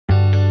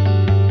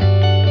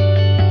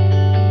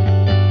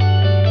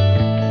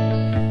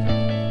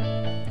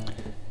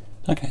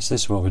Okay, so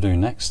this is what we're doing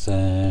next,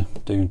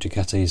 doing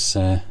Ducati's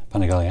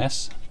Panigale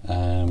S.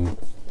 I've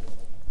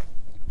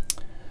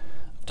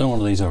done one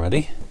of these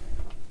already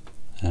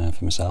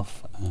for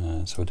myself,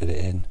 so I did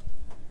it in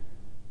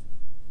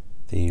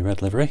the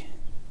red livery.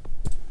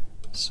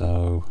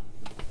 So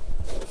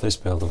for this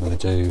build I'm going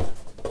to do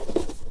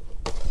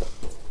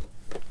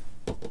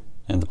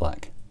in the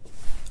black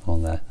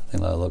on there. I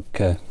think that'll look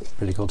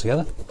pretty cool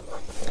together.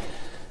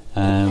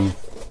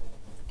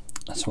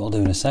 So what I'll do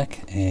in a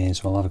sec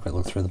is we'll have a quick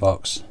look through the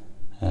box,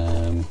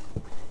 and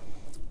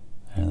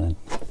then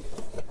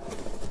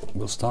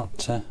we'll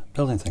start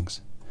building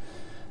things.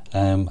 I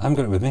haven't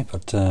got it with me,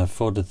 but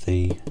I've ordered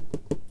the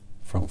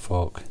front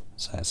fork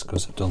sets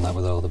because I've done that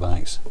with all the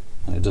bikes,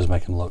 and it does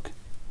make them look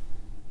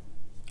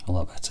a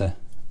lot better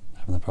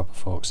having the proper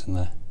forks in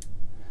there.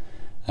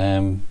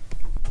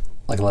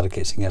 Like a lot of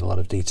kits, you can get a lot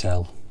of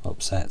detail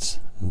upsets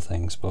and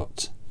things,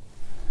 but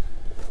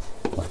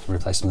like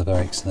replace some of the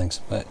brakes and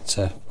things. But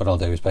what I'll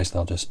do is basically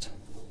I'll just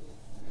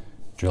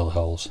drill the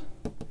holes.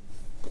 I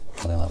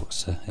think that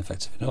looks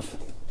effective enough.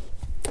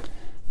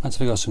 Once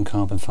we've got some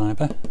carbon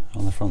fibre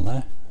on the front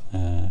there.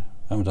 I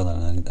haven't done that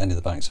on any of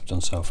the bikes I've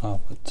done so far,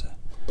 but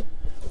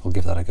we'll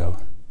give that a go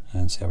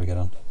and see how we get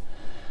on.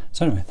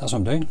 So anyway, that's what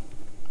I'm doing.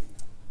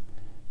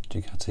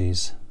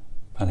 Ducati's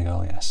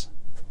Panigale S.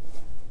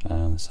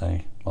 And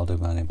say I'll do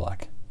mine in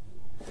black.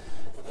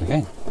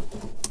 Okay,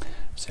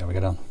 see how we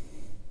get on.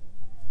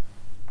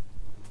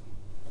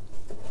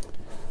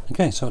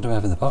 Okay, so what do we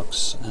have in the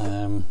box?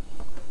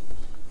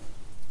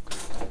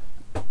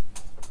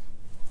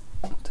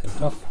 Take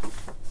it off.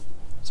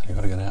 So you've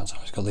got to get it out. So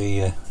it's got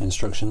the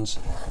instructions,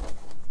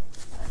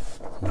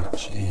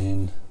 which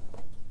in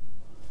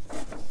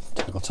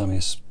typical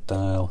Tamiya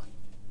style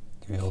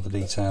give you all the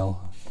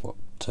detail, what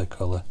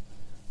colour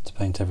to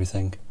paint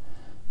everything.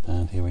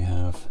 And here we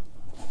have,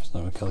 it's not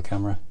going to kill the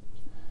camera,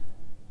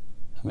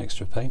 a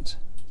mixture of paint.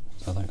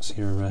 So that's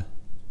your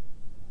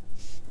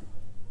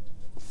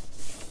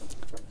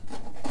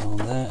on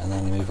there, and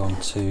then you move on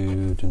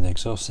to doing the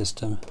exhaust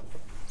system.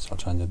 So I'll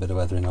try and do a bit of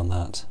weathering on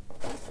that.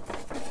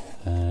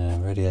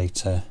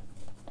 Radiator,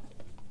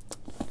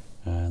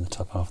 and the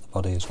top half of the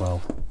body as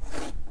well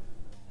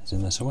is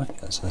in there somewhere.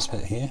 That's this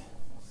bit here.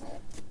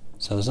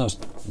 So there's no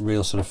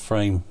real sort of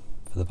frame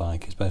for the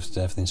bike. It's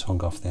basically everything's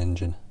hung off the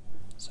engine.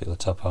 So you've got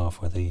the top half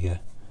where the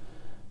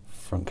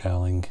front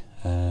cowling,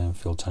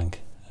 fuel tank,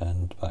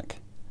 and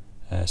back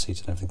seat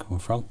and everything coming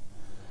from.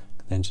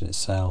 The engine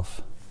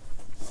itself,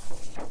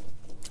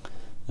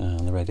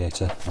 and the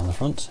radiator on the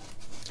front.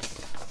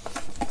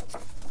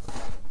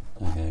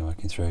 Okay,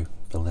 working through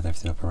building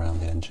everything up around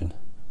the engine.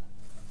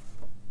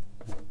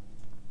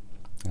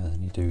 And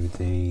then you do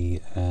the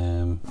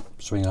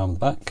swing arm on the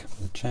back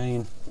with the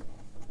chain,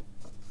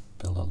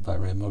 build up the back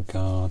rear mud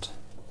guard,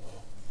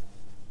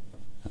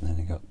 and then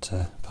you've got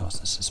parts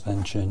of the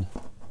suspension.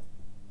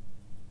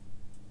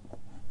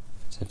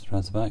 Tipped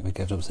around the back. We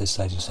get up to this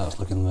stage, it starts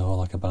looking more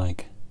like a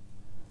bike.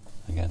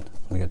 Again,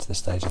 when we get to this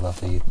stage, you'll have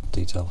the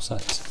detail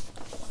sets.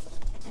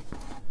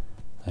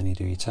 Then you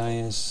do your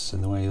tyres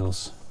and the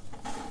wheels,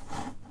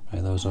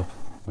 make those up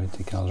with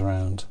decals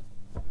around,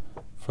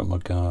 front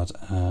mud guard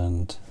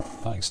and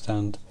bike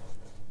stand,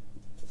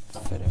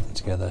 fit everything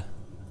together,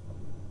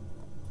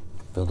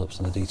 build up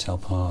some of the detail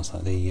parts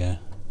like the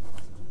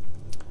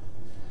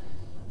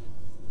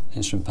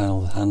instrument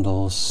panel, the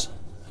handles,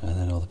 and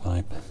then all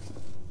the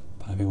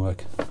piping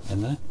work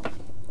in there.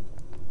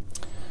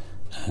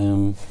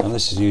 And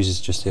this uses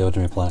just the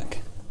ordinary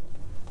black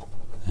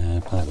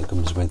pipe that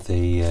comes with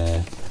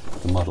the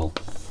model.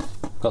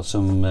 Got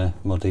some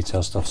more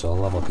detailed stuff, so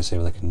I'll have a look and see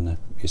whether I can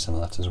use some of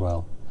that as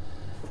well.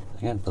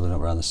 Again, building up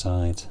around the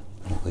side,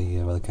 up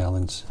where the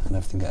cowlings and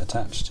everything get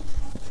attached.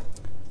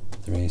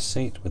 The rear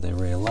seat with the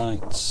rear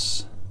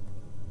lights.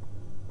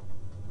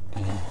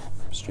 Okay,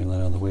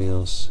 streamline on the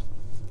wheels,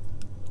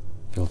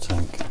 fuel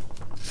tank,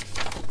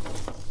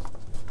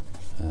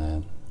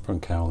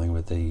 front cowling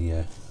with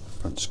the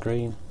front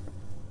screen,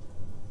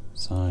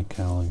 side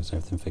cowlings,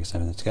 everything fixed,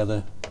 everything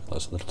together,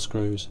 lots of little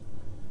screws,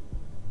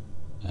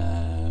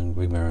 and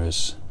wing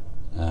mirrors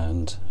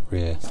and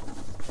rear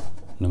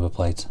number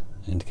plate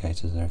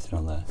indicators and everything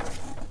on there.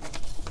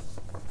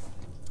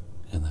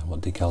 And then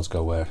what decals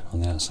go where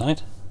on the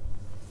outside.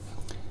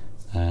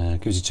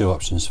 Gives you two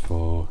options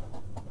for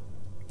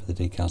the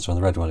decals. So on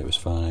the red one it was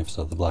 5,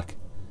 so the black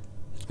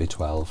it'd be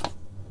 12,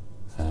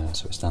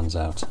 so it stands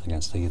out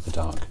against the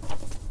dark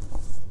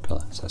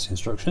colour. So that's the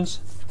instructions.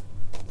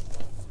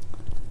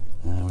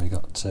 We've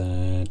got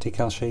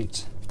decal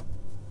sheet,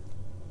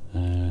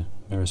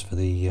 mirrors for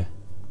the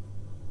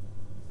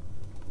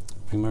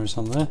wing mirrors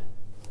on there,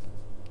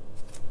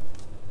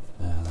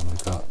 and then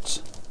we've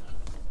got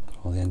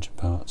all the engine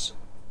parts.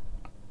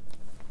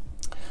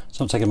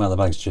 So I'm taking them out of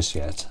the bags just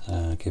yet,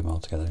 keep them all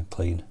together and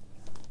clean.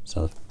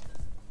 So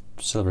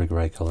the silvery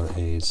grey colour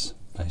is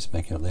basically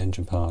making up the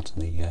engine part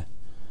and the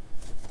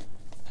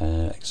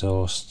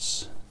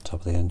exhausts,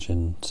 top of the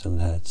engine,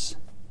 cylinder heads,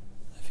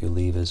 a few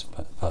levers,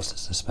 parts of the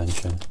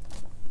suspension,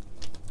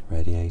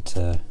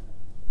 radiator,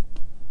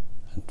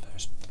 and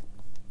various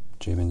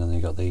tubing, and then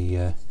you've got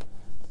the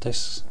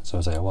discs. So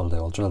as I say, what I'll do,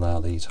 I'll drill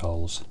out these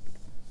holes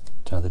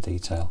to add the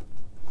detail,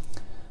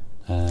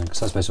 because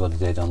that's basically what I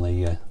did on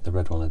the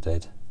red one I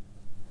did.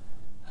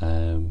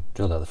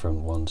 Drilled out the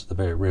front ones. The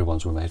very rear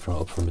ones were made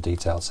up from a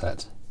detail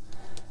set,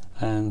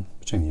 and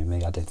between you and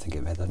me, I did think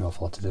it made an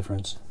awful lot of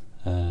difference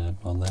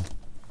on there.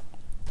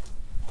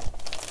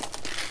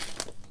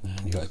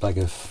 And you've got a bag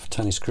of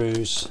tiny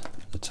screws,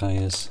 the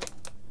tyres,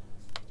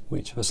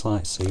 which have a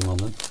slight seam on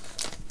them.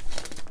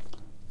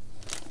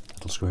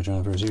 Little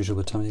screwdriver as usual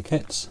with Tamiya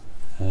kits,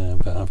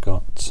 but I've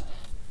got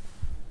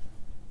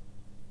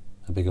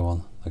a bigger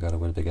one. I got a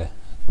bit bigger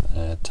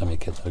Tamiya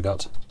kit that I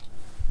got,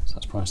 so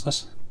that's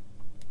priceless.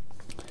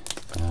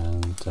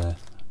 And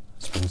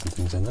springs and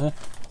things in there.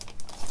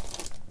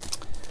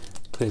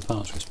 Clear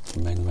parts, which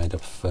are mainly made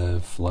up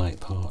of light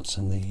parts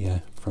in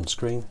the front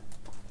screen.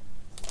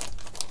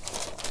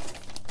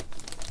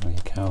 Your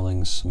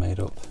cowlings are made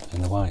up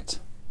in the white,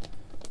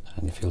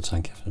 and your fuel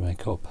tank you have to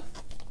make up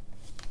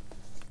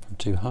from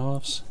 2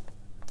 halves.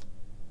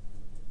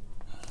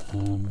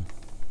 They're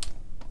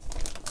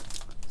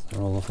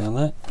all lovely on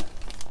there.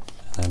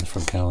 And then the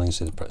front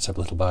cowlings in a separate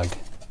little bag.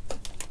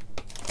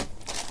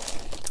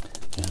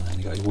 And then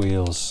you've got your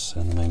wheels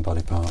and the main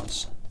body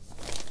parts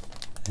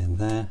in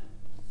there,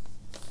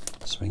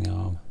 swing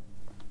arm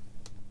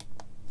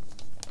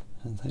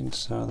and things,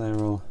 so they're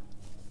all,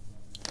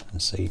 and the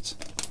seat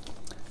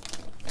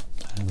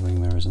and the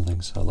wing mirrors and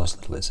things, so lots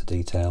of little bits of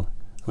detail.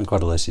 I mean,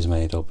 quite a list is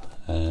made up.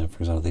 For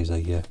example, these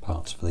are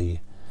parts for the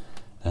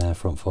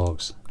front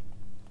forks,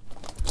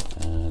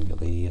 and you've got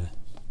the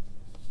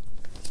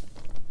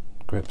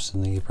grips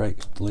and the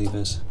brake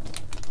levers.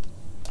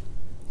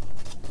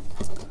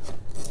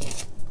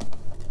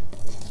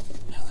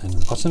 And at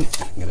the bottom, if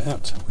you can get it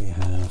out, we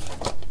have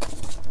a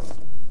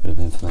bit of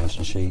an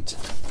information sheet.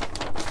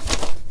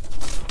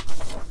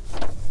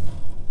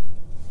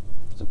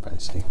 So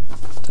basically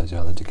tells you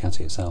about the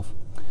Ducati itself.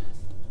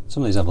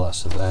 Some of these have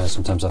lots of,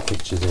 sometimes have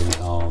pictures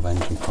in of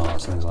engine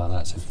parts, things like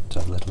that, so to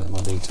have a little bit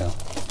more detail.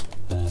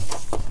 A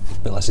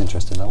bit less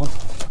interesting, that one.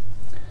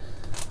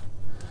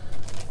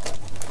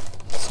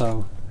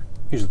 So,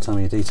 usual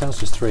Tamiya details,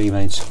 just 3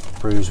 main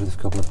screws with a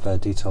couple of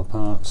detailed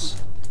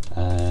parts.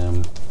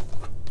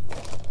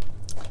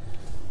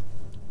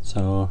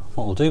 So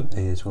what we'll do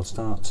is we'll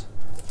start,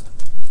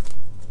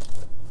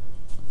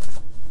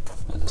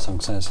 as the song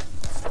says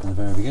from the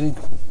very beginning,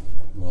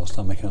 we'll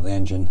start making up the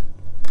engine.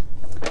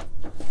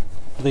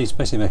 These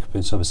basically make up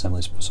in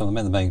sub-assemblies, so I'll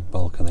make the main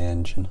bulk of the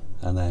engine,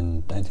 and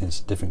then anything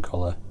that's a different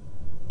colour,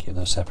 keep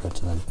those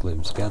separate and then glue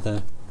them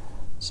together.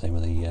 Same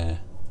with the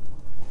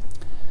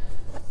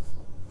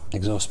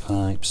exhaust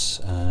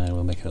pipes.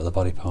 We'll make it up the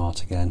body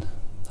part again.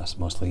 That's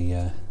mostly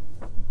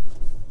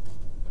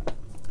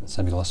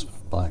semi-gloss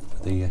black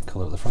with the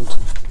colour at the front.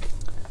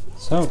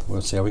 So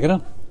we'll see how we get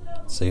on.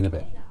 See you in a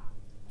bit.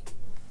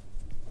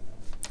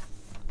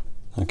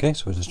 Okay,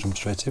 so we'll just jump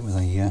straight in with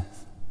the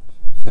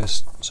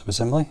first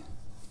sub-assembly.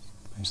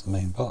 Here's the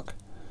main block.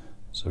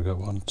 So we've got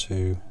 1,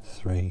 2,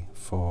 3,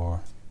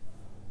 4,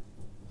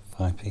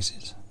 5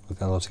 pieces. We'll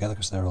go all together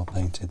because they're all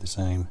painted the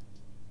same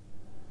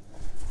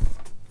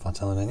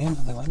flat aluminium,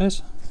 I think that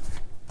is.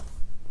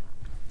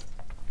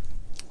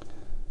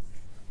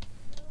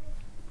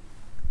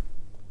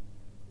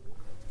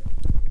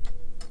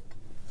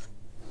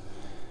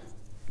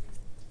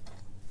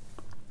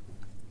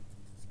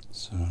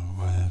 So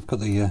I've got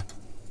the,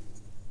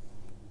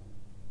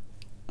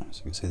 so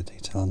you can see the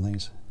detail on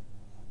these.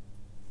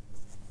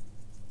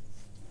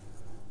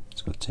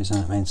 It's got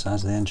 2 main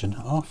sides of the engine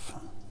off.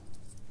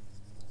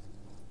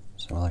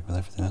 So like with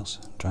everything else,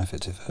 dry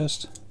fit it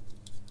first.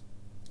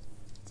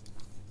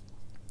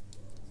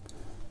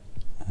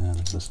 And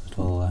there's this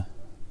little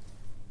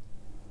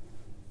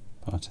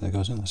part that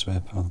goes in, this way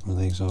where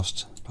the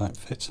exhaust pipe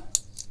fit.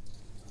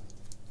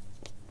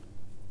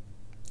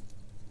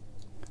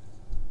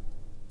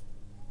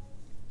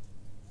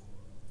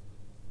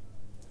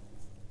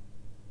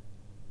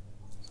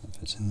 So it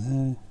fits in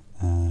there,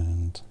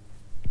 and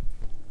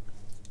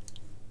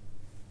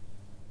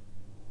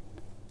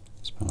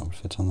this part would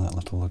fit on that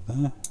little lug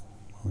there.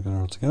 We've got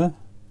it all together.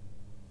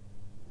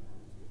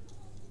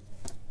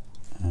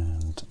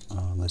 And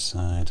on this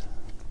side,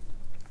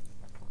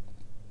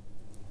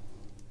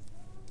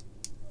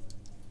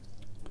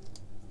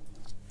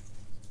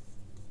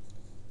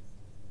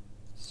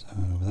 so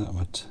with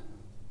that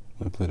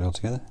we'll put it all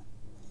together.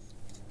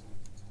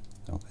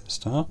 That'll be the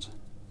start.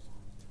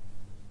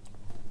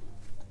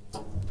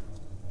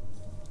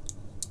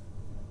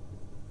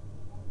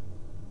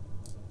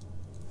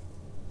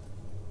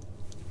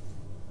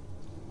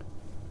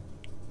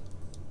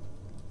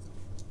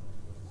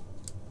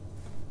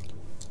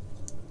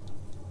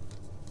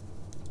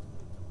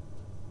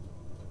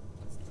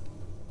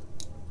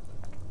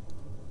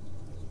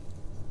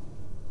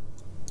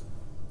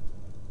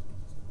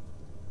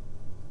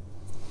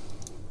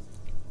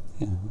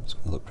 Yeah, it's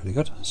going to look pretty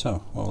good.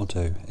 So what we'll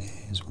do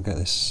is we'll get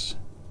this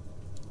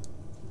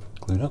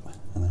glued up,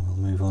 and then we'll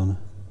move on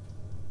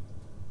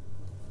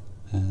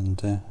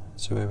and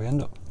see where we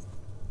end up.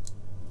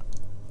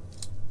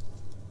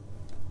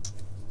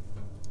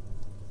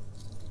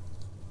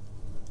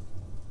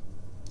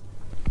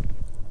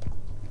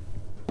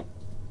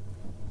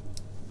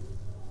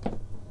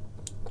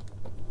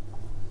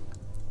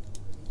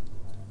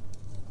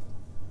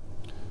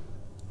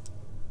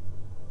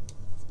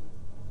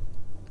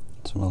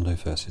 what I'll do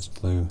first is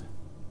glue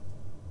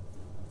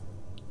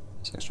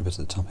this extra bit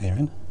at the top here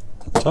in,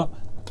 at the top.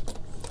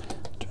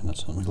 Turn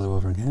that on and glue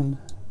over again.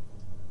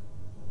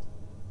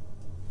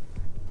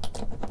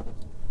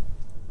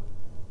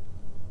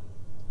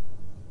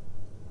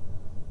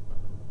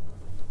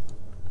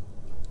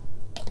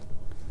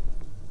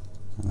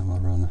 And then we'll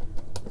run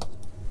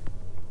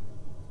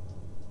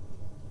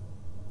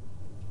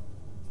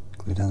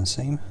glue down the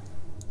seam.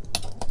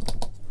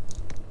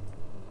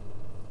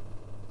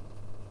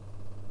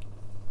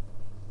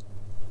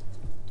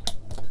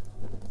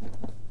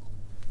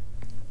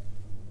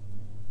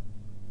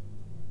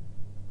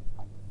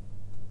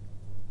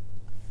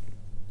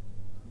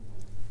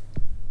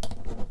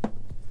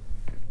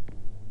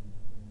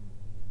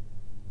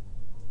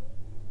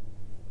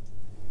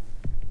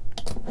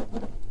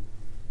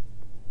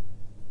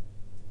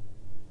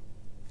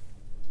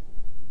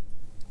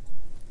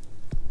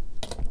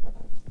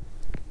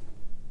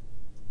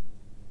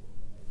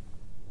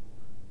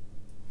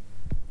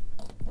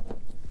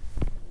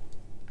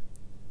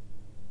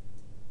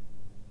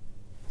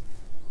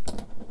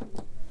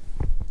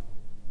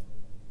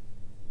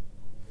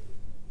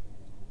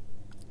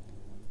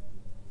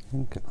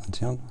 Get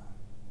plenty on,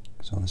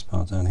 because all this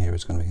part down here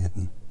is going to be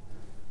hidden.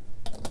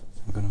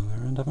 We've got all the way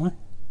around, haven't we?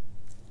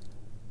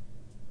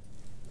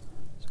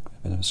 So a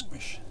bit of a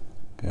squish,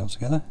 get it all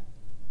together.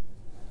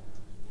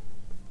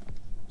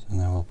 So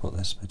now we'll put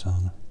this bit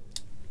on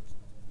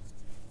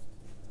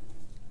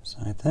the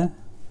side there.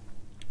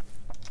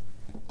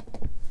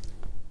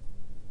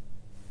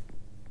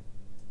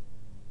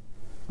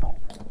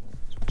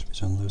 Squish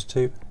bit on those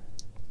two.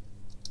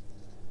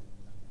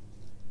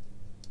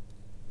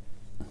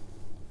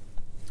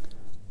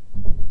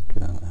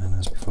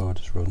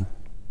 Just run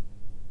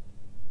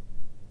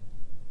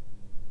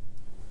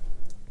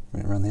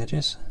right around the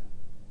edges.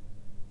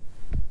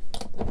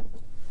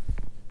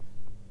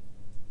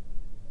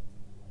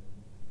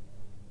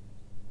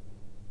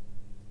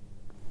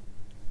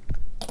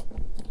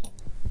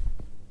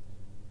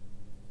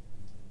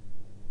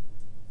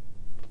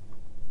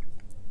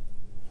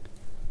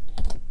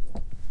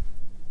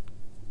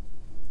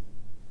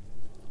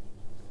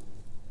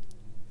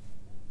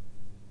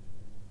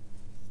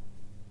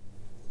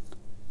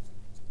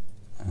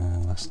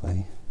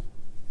 Lastly,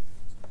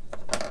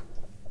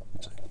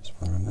 just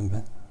want to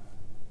remember,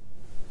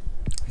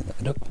 get that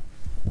bit up,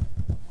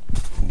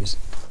 fingers.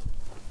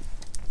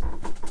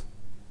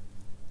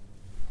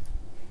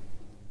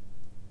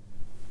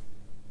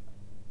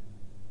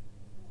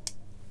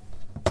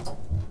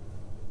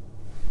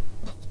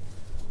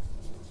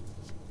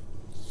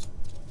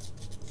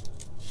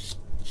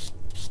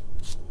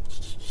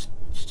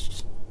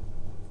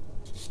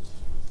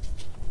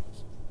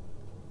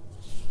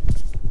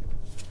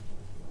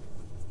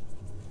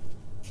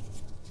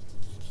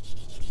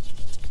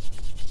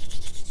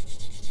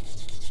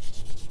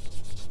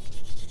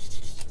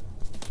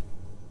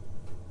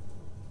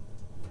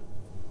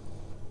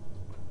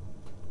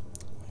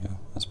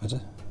 That's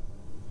better.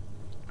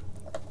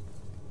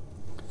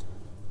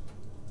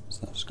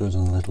 So that just goes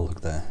on a little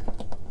look there.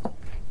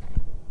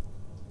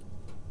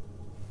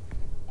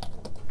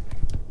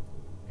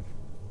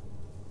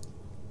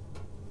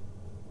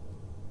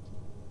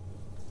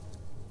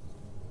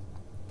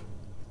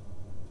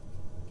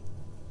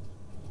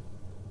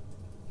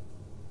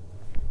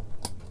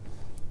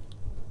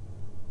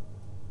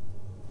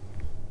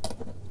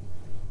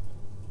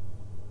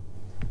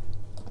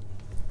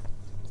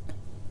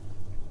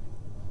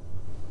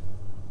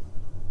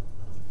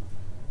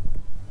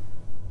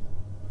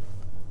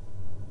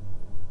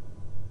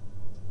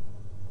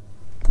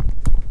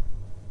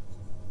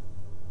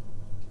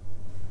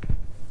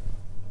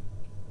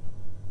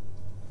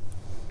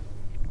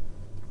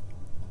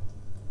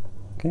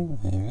 Okay,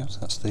 there we go, so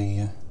that's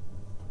the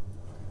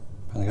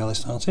Panigale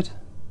started.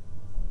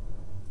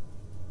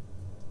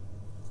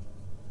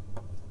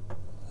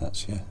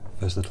 That's your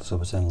first little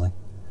sub-assembly.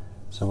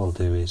 So what I'll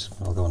do is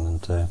I'll go on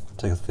and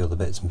take a few other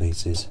bits and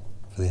pieces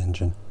for the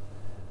engine,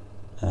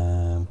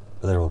 but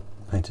they're all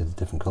painted in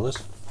different colours,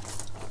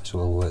 so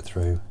we'll work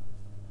through,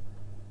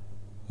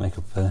 make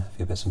up a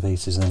few bits and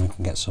pieces, and then we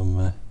can get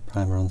some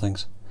primer on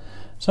things.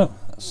 So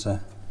that's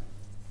a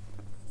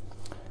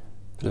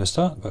bit of a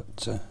start, but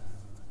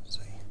let's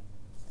see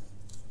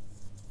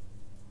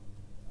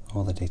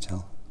all the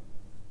detail.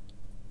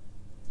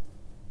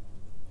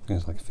 I think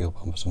it's like a fuel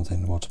pump or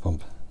something, water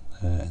pump.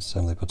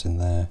 Assembly put in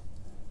there,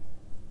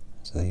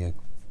 so the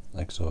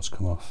exhaust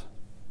come off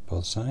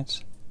both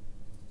sides.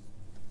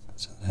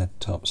 So the head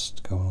tops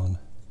to go on,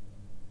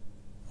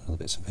 other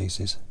bits and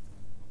pieces.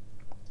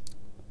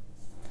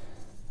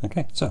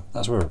 Okay, so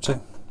that's where we're up to.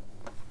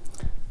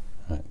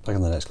 Right, back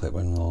on the next clip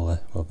when we'll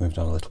move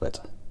on a little bit.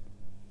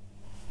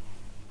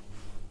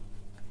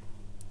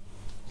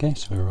 Okay,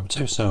 so we're up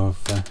to, so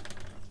I've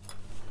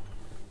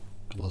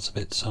got lots of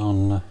bits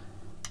on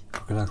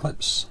crocodile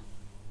clips.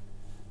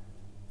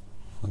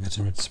 We're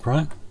getting ready to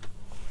prime.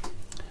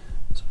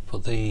 So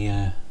put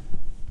the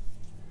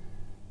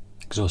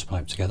exhaust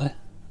pipe together,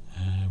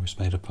 which is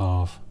made up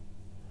of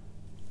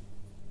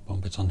one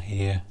bit on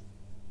here,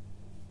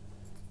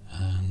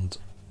 and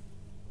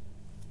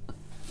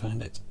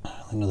find it,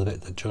 another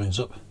bit that joins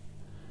up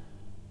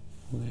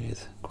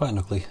with quite an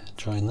ugly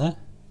join there.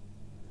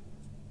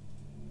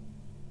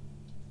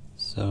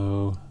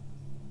 So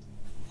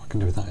what I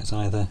can do with that is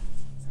either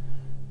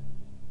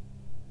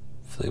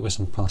fill it with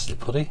some plastic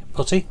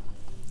putty,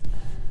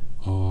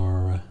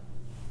 or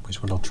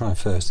which what I'll try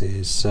first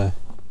is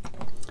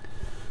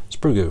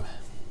sprue goo.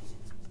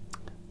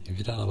 If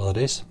you don't know what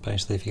that is,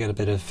 basically if you get a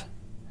bit of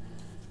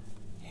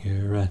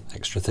your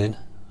extra thin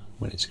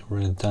when it's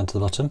running down to the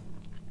bottom,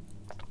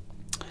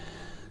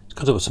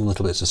 cut up with some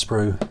little bits of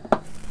sprue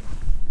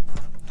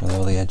on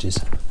all the edges.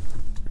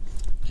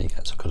 You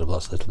get to cut up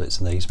lots of little bits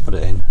of these, put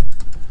it in,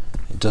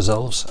 it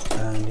dissolves,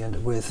 and you end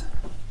up with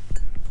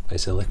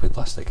basically liquid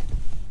plastic.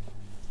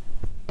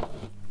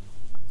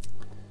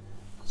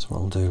 So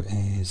what we'll do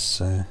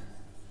is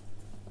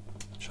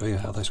show you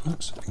how this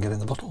works. You can get in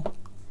the bottle.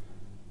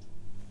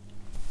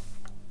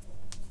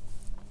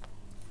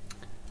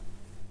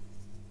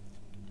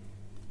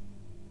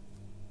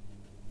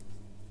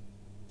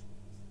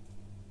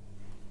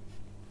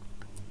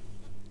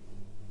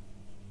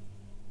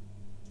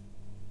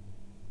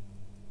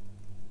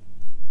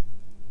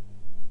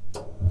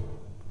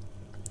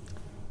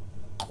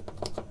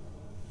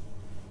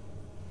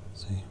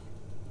 See,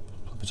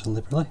 plop it on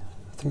liberally.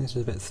 I think this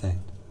is a bit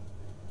thin.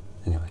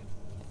 Anyway,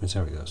 let's see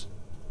how it goes.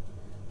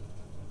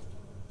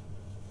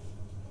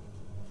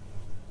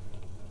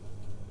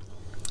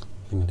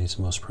 I think I need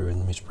some more sprue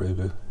in my sprue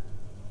goo.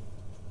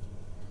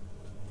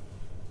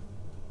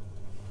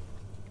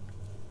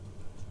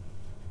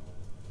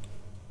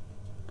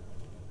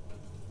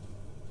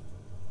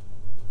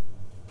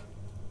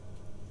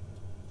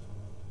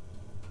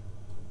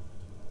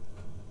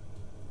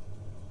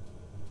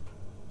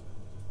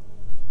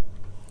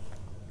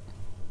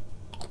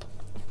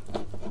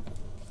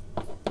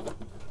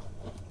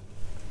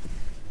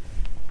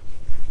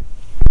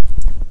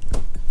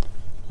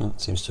 Well,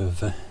 it seems to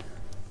have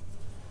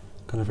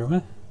gone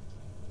everywhere,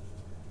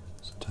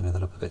 so turning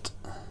that up a bit.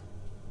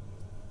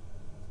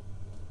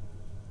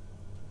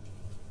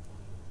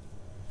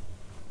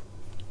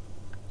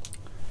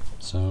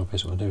 So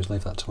basically what I'll do is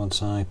leave that to one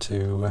side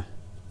to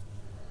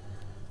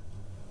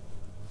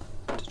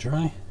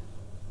dry,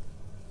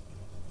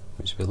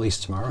 which will be at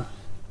least tomorrow.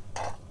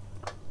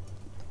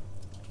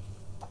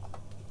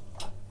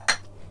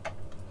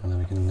 And then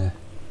we can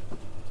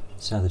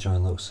see how the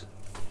joint looks,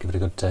 give it a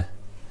good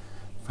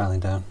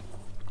filing down.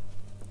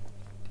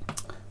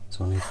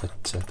 So we'll need a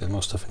bit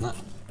more stuff in that.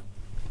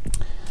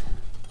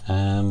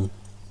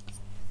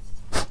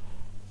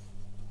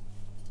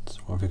 So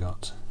what have we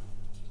got?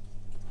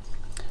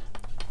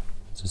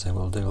 So say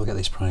what we'll do, we'll get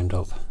these primed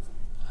up.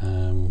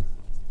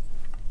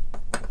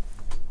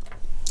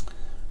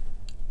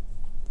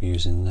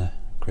 Using the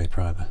grey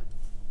primer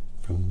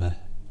from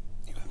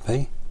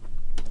UMP.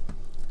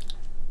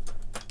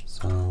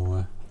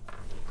 So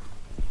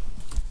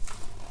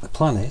the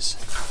plan is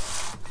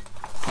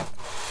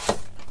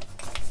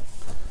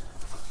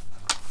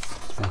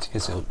to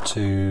get it up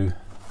to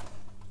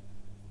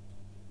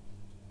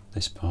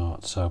this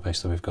part. So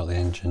basically we've got the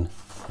engine,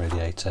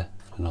 radiator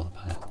and all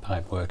the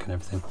pipe work and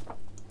everything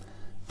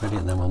ready,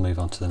 and then we'll move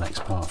on to the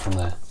next part from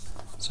there.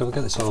 So we'll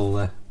get this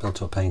all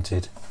built up,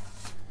 painted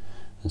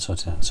and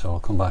sorted out. So I'll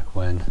come back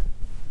when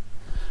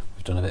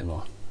we've done a bit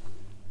more.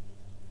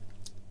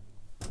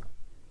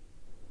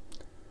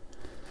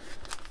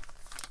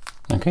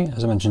 Okay,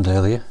 as I mentioned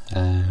earlier,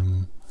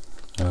 I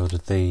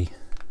ordered the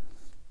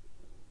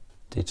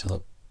detail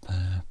up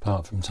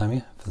part from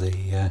Tamiya for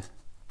the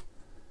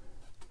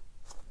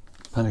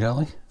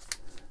Panigale,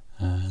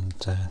 and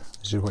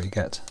this is what you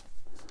get.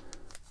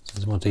 So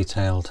there's a more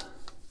detailed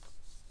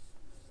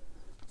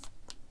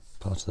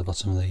part at the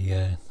bottom of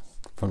the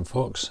front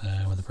forks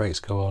where the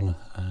brakes go on,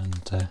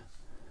 and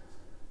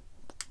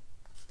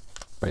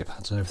brake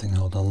pads and everything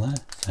held on there.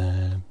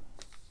 Some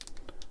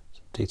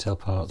detail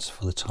parts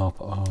for the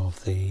top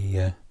of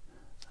the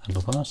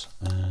handlebars,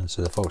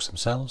 so the forks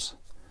themselves,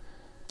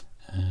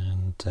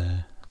 and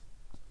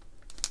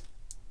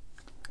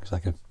it's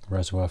like a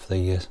reservoir for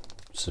the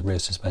rear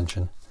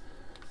suspension,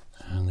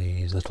 and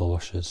these little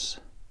washers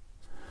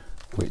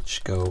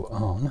which go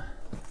on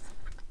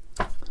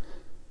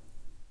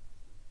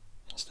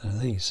instead of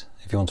these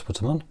if you want to put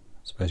them on.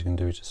 So what you can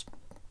do is just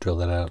drill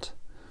that out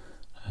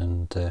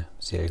and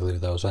see how you glue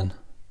those in.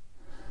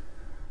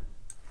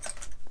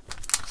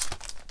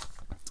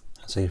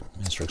 See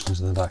instructions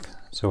in the back,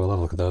 so we'll have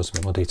a look at those in a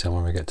bit more detail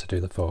when we get to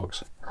do the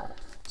forks.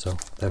 So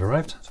they've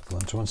arrived, so put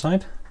them to one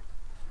side.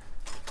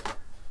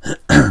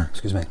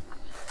 Excuse me.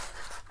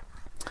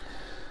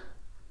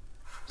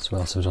 So what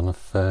else have I done?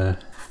 I've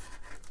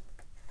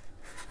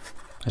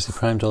basically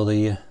primed all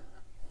the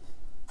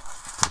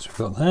bits we've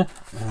got there.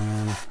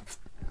 I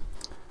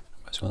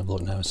just want to have a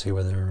look now and see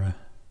whether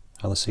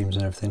how the seams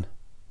and everything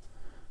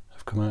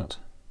have come out.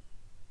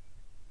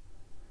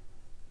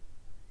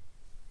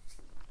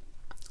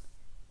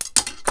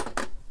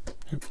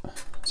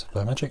 That's a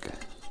blow magic.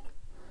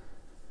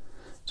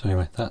 So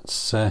anyway,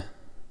 that's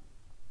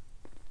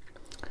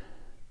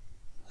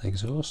the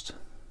exhaust.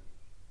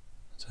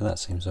 So that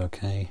seems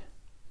okay.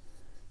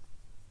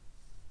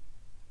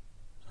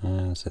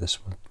 And so this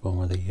one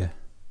with the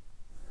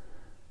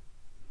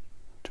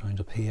joined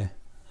up here.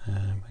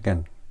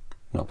 Again,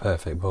 not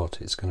perfect, but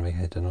it's going to be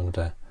hidden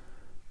under.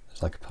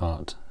 There's like a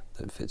part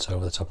that fits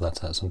over the top of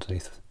that. That's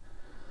underneath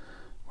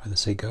where the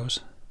seat goes.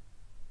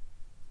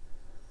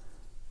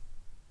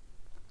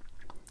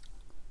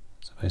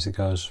 So basically,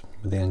 it goes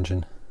with the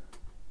engine.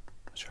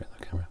 Straight in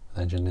the camera. With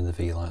the engine in the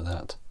V like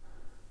that.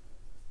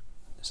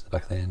 This is the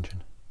back of the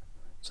engine.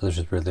 So this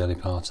is really the only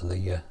part of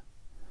the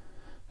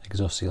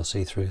exhaust you'll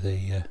see through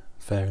the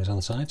fairings on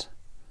the side.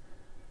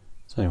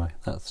 So anyway,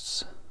 I think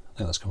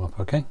that's come up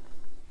okay.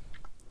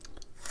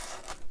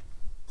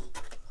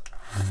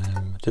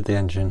 I did the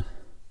engine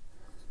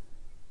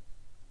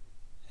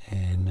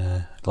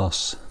in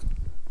gloss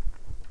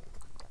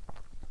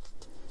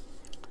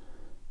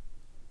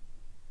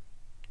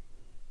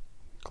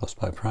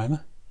black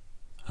primer.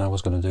 I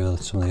was going to do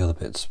some of the other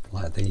bits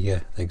like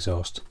the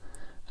exhaust,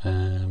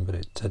 but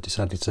it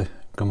decided to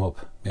come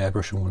up. The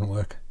airbrushing wouldn't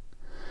work,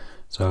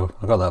 so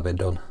I got that bit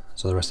done.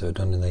 So the rest of it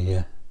done in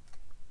the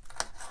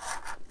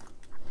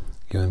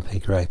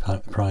UMP grey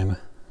primer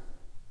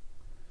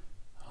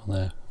on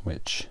there,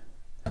 which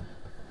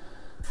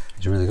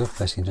is really good.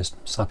 Basically, just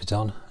slap it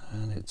on,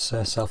 and it's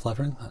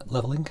self-leveling.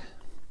 There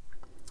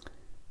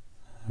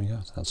we go.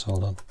 So that's all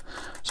done.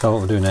 So what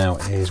we'll do now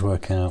is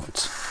work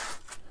out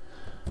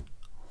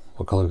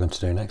what colour we're going to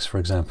do next. For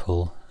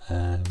example,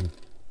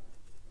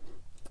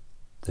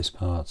 this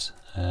part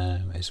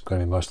is going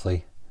to be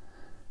mostly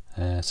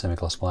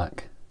semi-gloss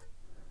black.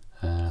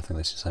 I think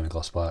this is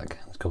semi-gloss black.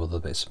 There's a couple of other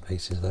bits and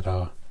pieces that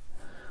are.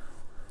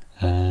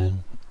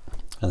 And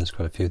there's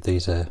quite a few of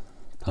these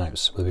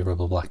pipes will be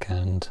rubber black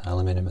and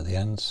aluminium at the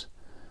ends.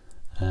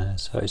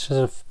 So it's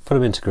just put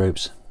them into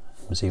groups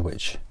and see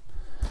which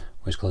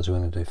colours we're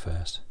going to do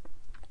first.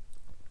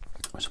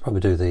 I should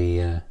probably do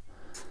the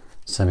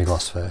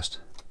semi-gloss first.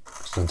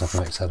 So don't have to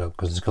mix that up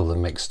because there's a couple of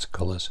mixed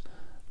colours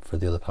for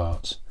the other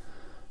parts.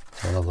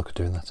 So I'll have a look at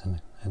doing that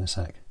in a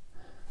sec.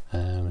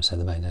 So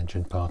the main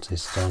engine part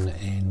is done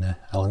in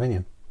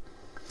aluminium.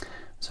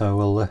 So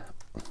we'll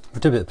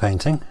do a bit of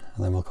painting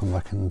and then we'll come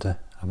back and have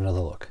another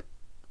look.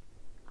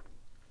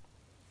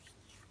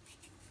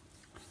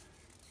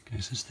 Okay,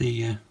 so this is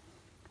the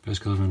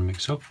first colour I'm going to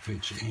mix up,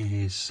 which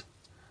is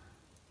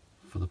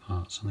for the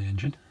parts on the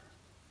engine,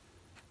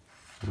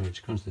 which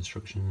according to the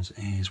instructions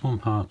is one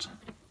part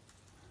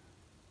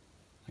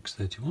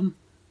X31,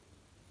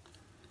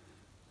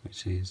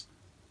 which is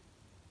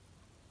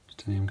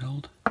titanium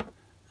gold,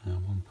 and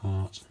one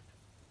part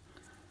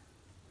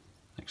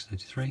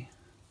X33,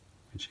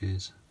 which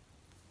is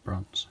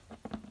bronze.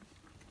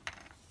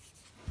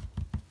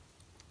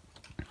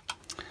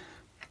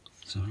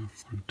 So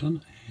what I've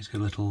done is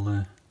get a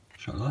little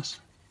shot glass.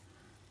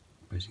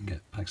 You can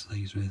get packs of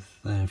these with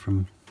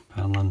from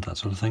Poundland, that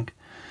sort of thing.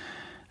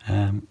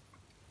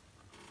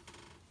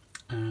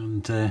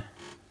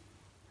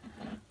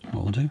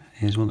 What we'll do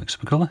is we'll mix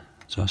up a colour.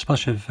 So a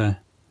splash of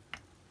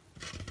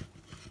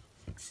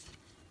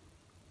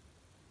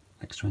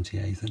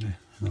X28 in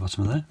the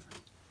bottom of there.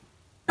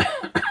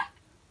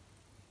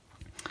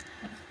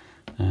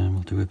 And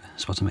we'll do a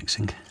spot of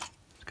mixing.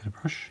 Let's get a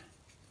brush.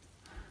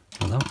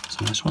 Try that one, it's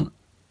a nice one.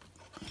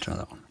 Try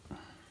that one.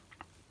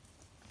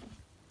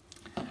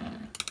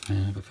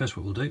 But first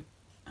what we'll do,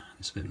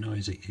 it's a bit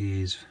noisy,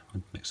 is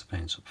we'll mix the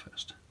paints up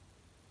first.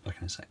 Back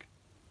in a sec.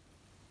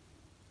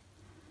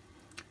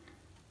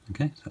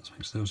 Okay, so let's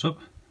mix those up.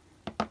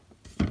 I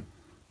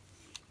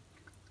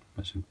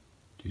should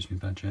use my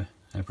badger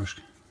airbrush.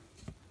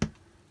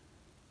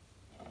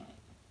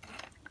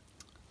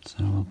 So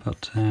we'll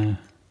put the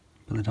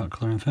dark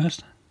colour in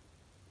first.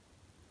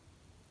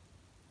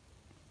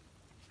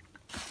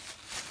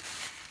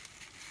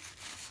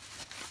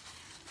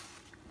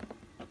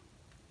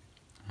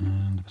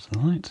 And a bit of the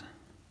light.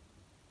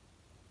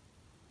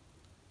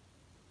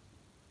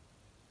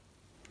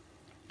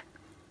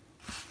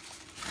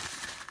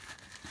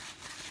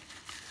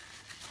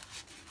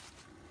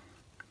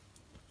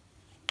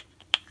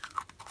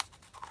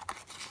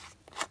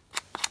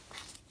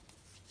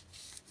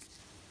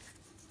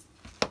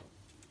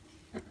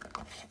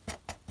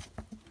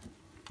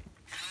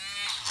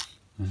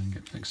 And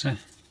get mixer.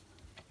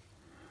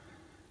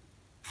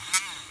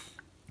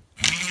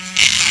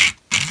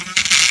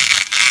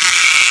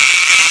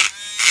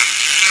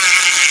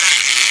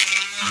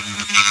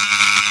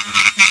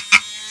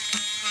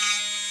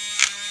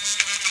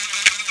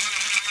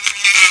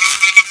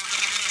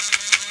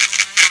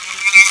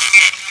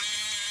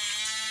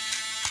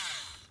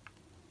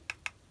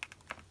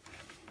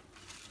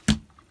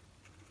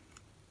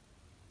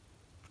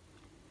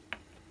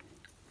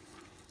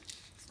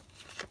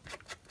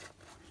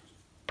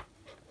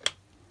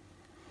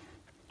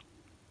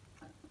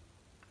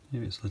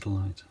 Maybe it's a little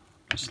light,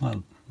 just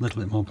a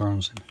little bit more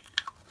bronzing.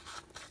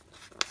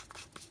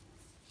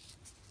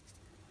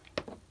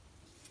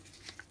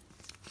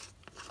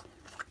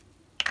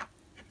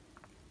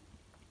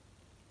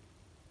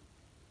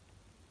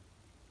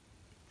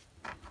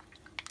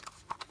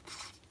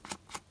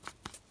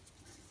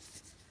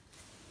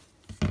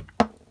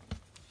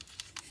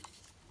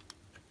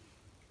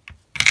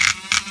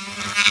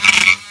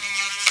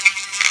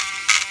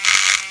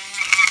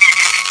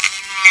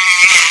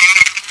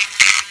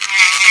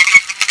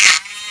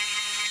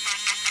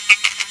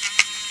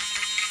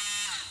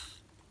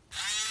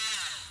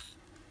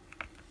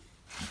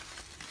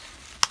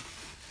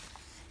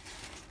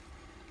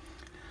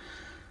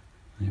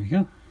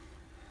 go.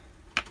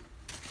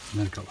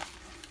 Medical.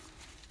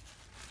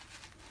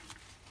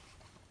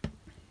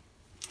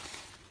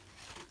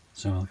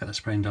 So I'll get the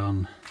sprained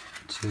on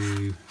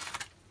to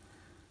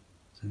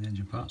the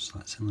engine parts, so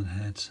that's inlet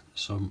heads, the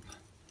sump,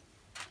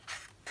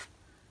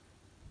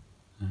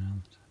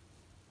 and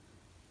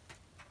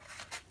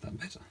that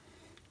bit.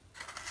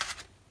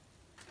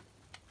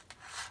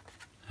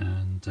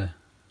 And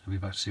I'll be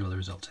back to see what the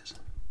result is.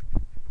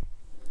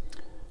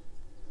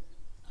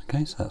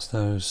 Okay, so that's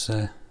those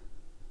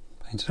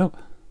painted up.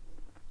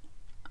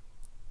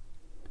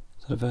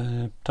 Sort of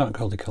a dark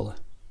goldy colour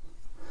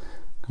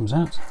comes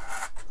out.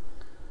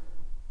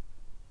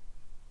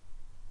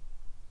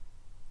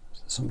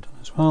 Some done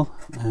as well,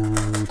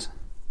 and some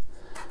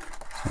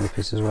of the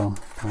pieces as well,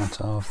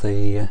 part of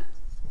the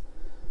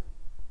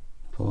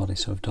body,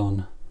 so I've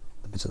done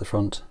the bit at the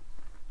front.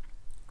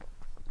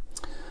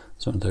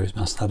 So what I'll do is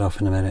mask that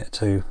off in a minute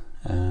too,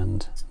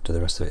 and do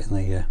the rest of it in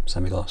the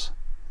semi-gloss.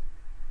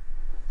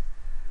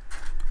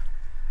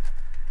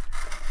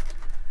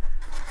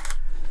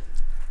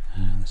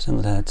 And the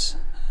cylinder heads,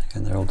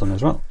 again they're all done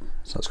as well,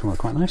 so that's come out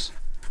quite nice.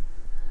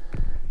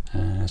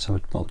 So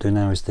what we'll do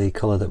now is the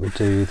colour that we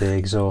do the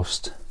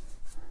exhaust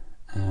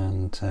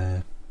and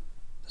the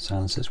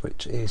silencers,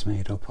 which is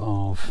made up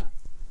of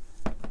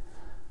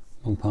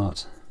one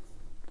part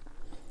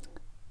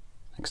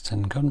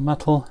X10 gun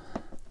metal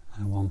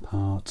and one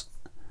part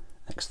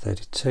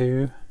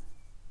X32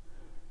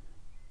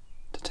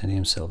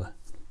 titanium silver.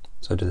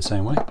 So do the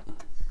same way,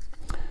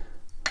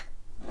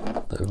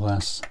 little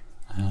glass,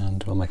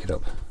 and we'll make it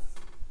up.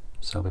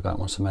 So I'll be back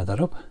once I made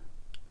that up.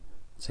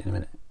 See you in a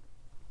minute.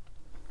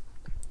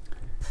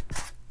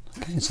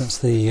 Okay, so that's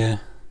the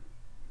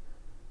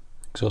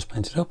exhaust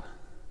painted up.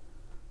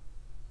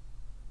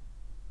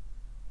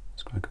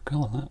 It's quite a good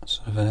colour, that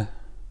sort of a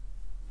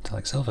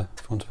metallic silver,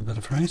 for want of a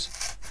better phrase.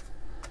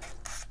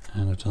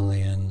 And I've done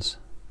the ends,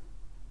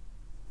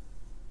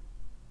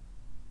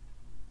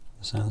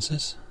 the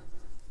silences,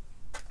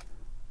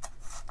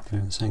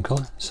 doing the same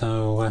colour.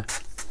 So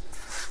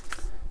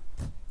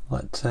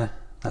let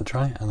that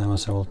dry, and then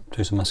also we'll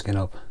do some masking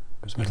up.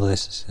 Because the middle of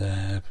this is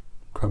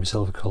chromy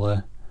silver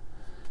colour.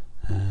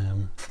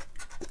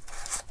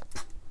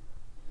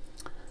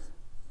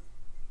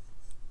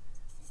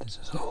 This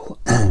is all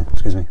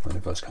excuse me, let me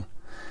first come.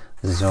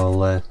 This is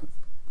all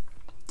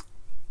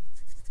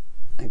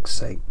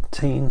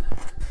X18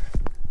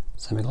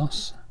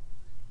 semi-gloss,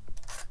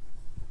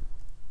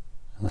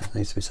 and that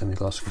needs to be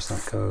semi-gloss because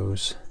that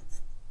goes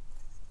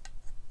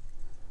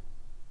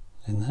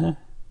in there.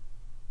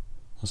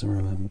 Must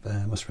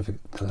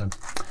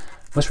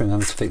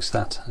remember to fix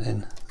that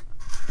in.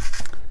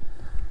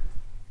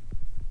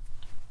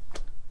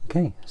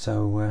 Okay,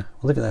 so we'll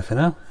leave it there for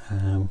now.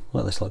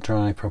 Let this lot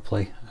dry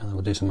properly, and then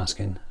we'll do some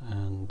masking.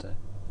 And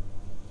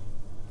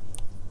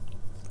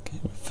okay,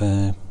 we've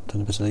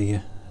done a bit of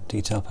the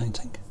detail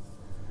painting.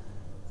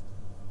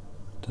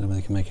 Don't know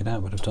whether you can make it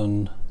out, but I've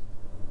done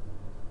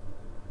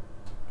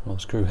all the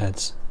screw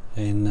heads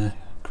in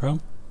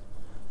chrome.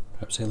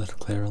 Perhaps see a little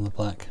clearer on the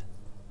black.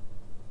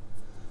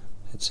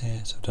 It's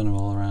here, so I've done them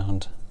all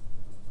around.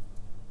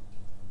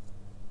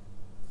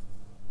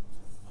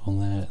 On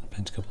there,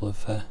 paint a couple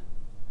of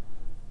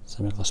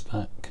semi-gloss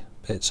back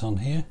bits on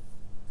here.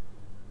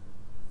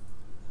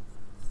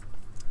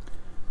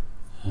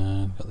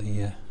 Got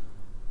the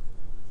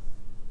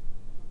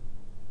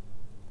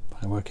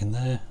pipework in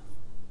there.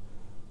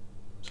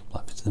 Some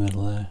black bits in the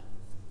middle there.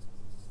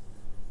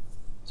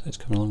 So it's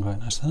coming along quite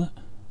nicely, that.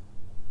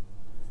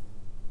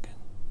 Again,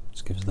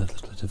 just gives a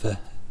little bit of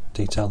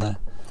detail there.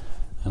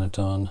 And I've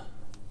done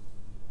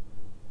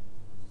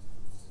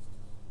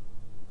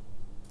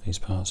these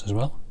parts as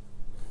well.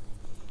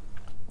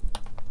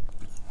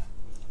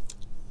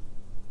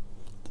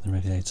 The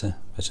radiator,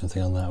 bit of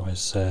thing on that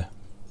was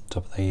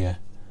top of the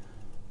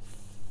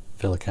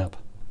filler cap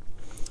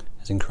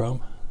is in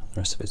chrome, the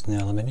rest of it's in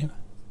the aluminium.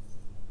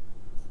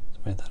 So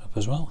made that up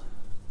as well.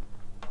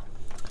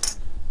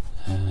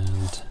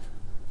 And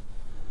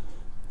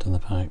done the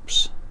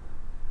pipes.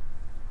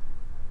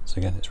 So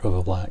again, it's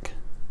rubber black,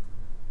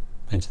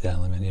 painted the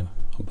aluminium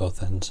on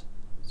both ends.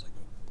 So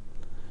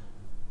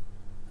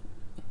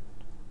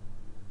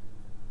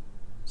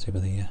see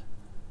where the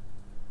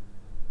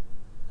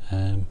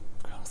can't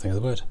think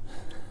of the word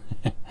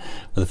where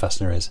the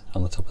fastener is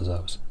on the top of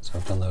those. So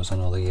I've done those on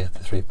all the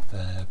three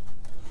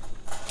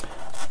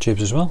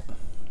tubes as well.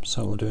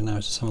 So what we'll do now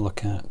is just have a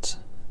look at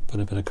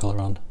putting a bit of colour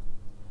on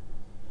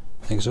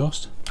the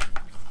exhaust.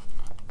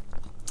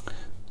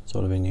 So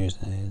what I've been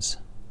using is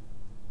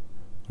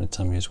one of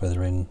Tamiya's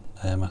Weathering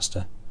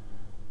Master.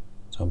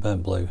 So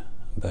burnt blue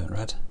and burnt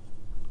red.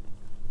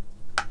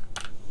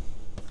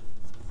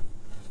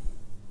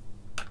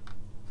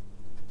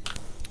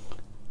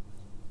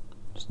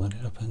 Just load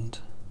it up and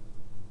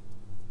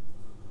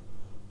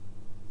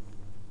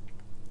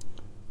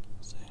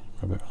see,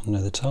 rub it on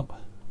near the top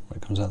where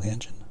it comes out the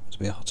engine. It's a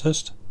bit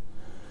hottest,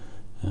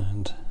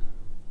 and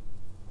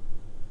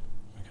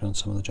make it on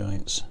some of the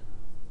joints.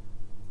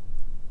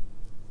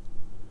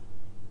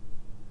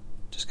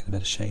 Just get a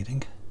bit of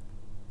shading.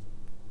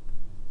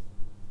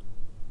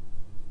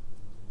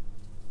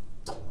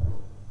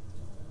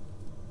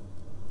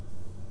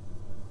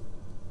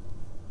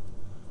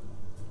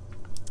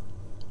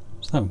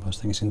 So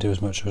most things you can do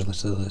as much or as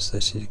little as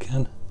this you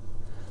can.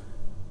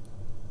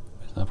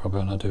 I'll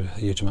probably not do a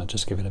huge amount,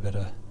 just give it a bit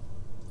of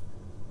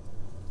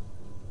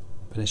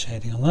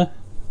shading on there.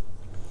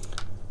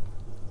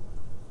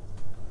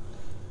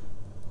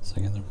 So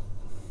again,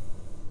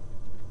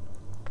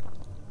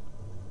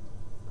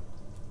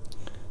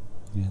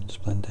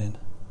 just blend in.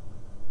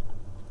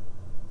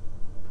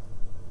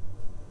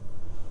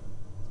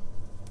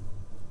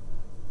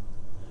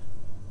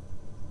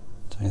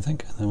 So you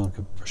think, and then we'll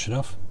brush it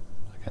off.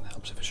 Again, it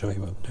helps if I show you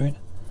what I'm doing.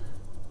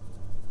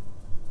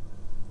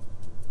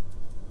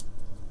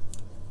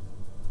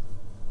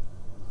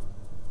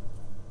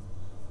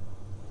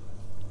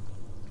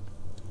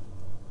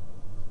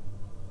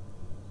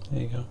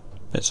 There you go.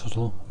 A bit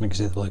subtle. You can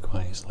see the blue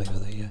quite easily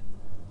with the there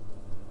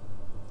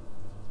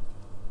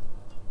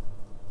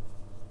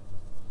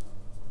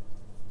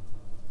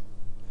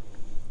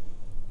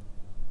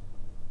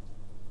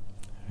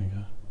you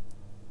go.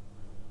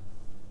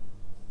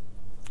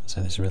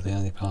 So this is really the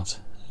only part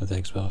of the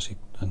exhaust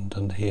and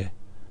under here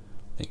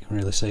that you can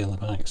really see on the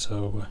back.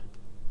 So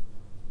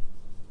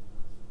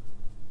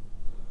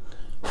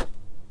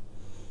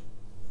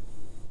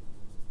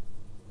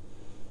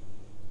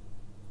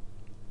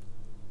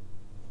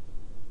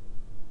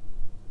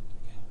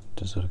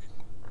to sort of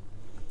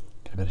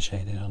get a bit of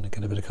shading on and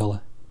get a bit of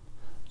colour,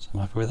 so I'm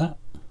happy with that.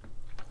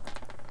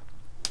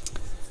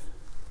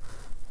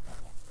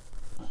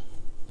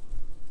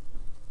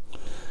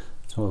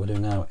 So what we'll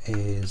do now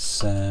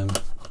is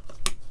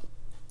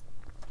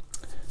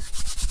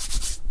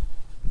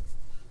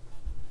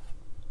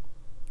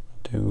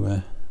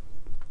we'll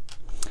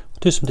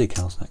do some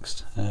decals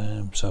next,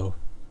 so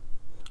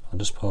I'll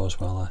just pause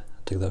while I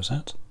dig those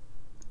out.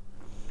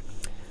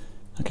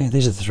 Okay,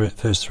 these are the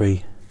first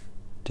three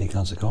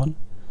decals that go on.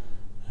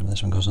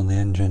 This one goes on the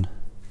engine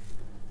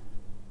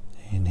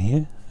in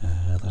here.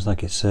 Looks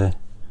like it's like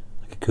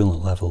a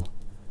coolant level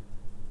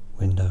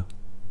window,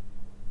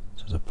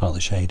 so it's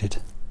partly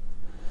shaded.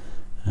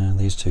 And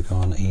these two go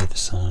on either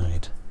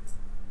side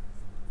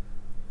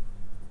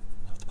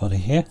of the body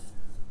here.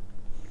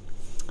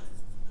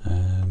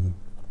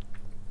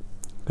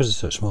 Because it's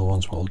such small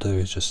ones, what we'll do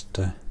is just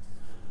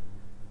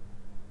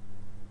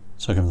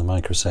soak them in the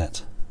micro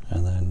set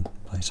and then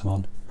place them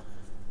on.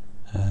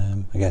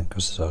 Again,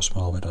 because they're so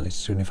small, we don't need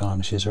to do any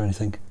varnishes or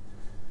anything.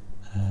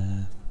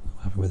 I'm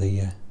happy with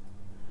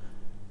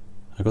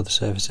how good the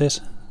surface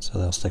is, so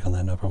they'll stick on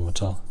there no problem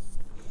at all.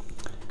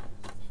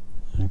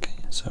 Okay,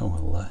 so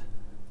we'll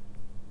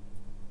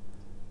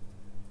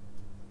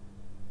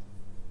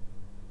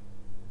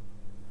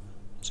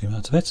zoom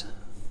out a bit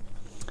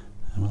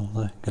and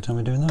we'll get on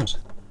with doing those.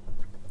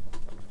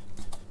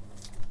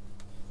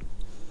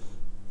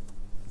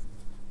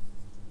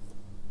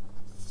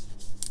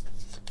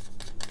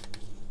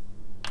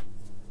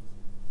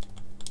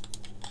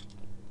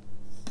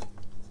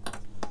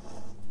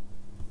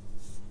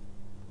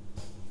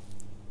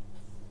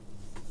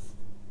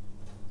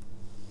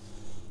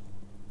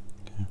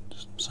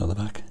 So the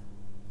back,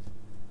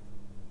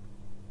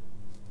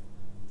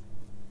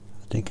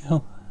 the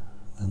decal,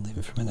 then leave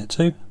it for a minute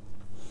too.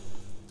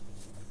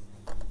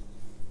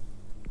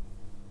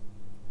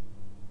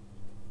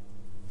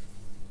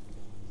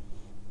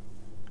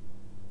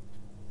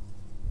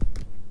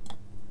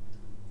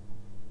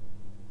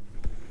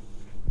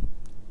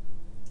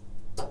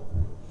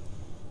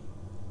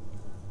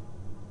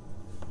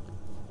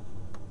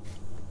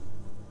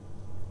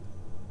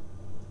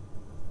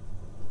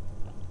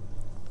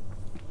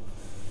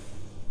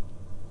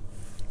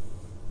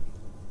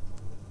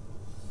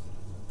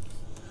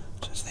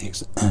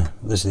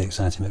 This is the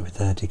exciting bit with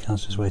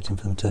decals, just waiting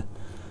for them to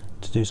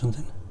do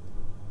something.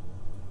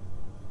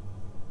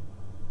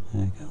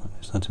 There you go,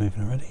 it's starting to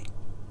move already.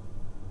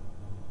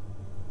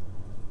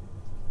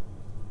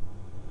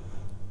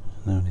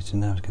 Now I need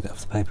to get it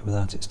off the paper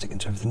without it sticking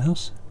to everything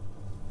else.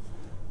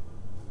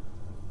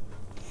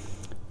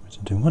 Which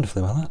I'm doing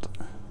wonderfully well at.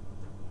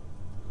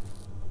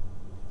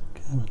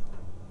 Come on.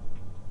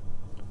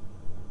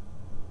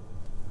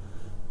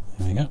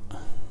 There we go.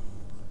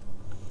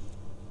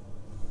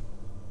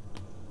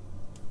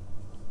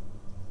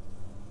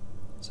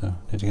 So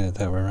need to get it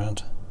that way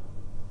around.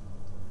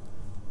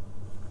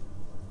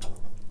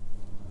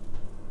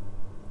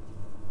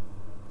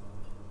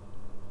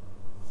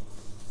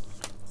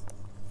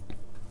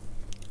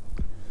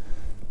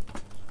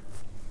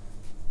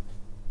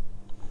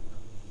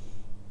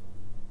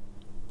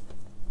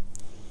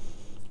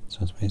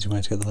 So it's an easy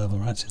way to get the level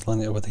right, is line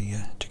it up with the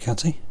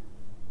Ducati.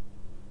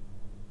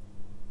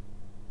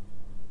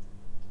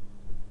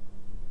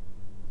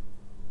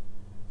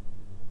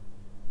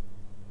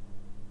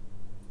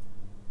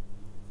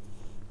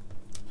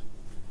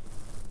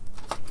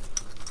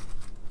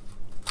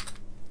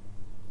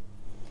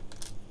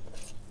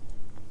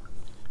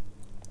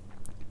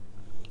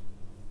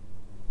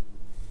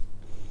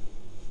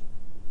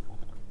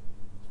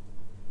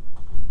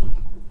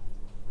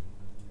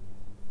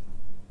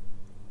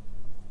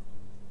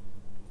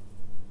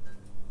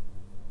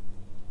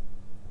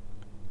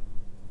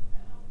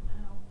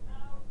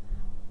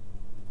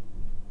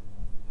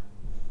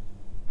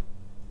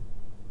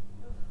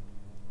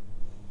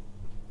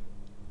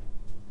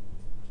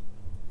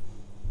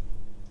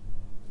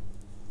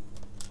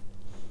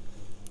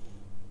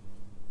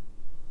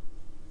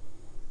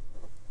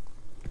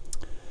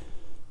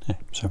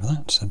 Sorry for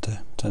that, just had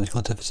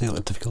technical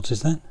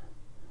difficulties then.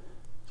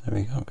 There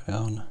we go, got it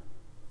on.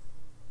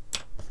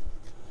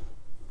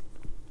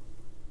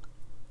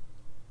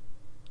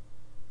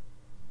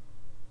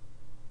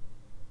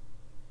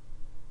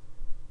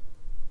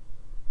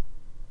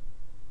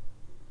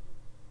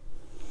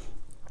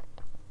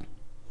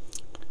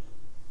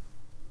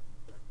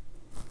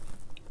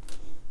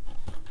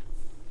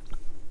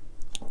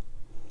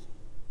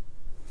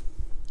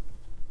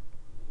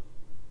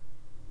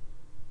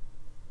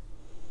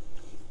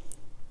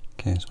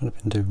 Okay, so what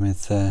I've been doing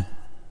with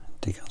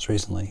decals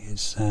recently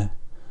is to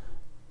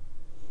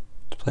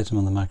place them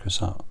on the micro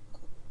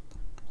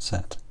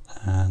set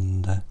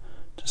and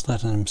just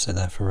letting them sit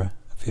there for a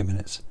few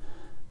minutes,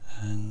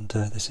 and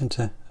it seemed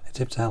to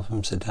help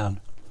them sit down.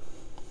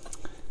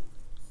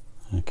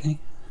 Okay,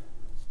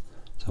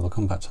 so we'll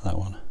come back to that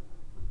one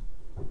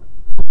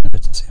in a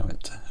bit and see how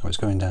it's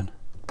going down.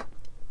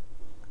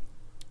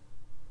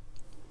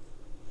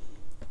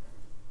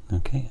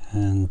 Okay,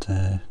 and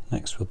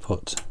next we'll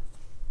put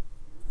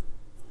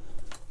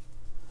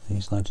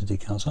these larger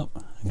decals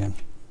up again.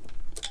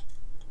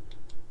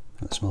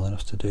 That's small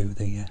enough to do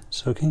the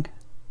soaking.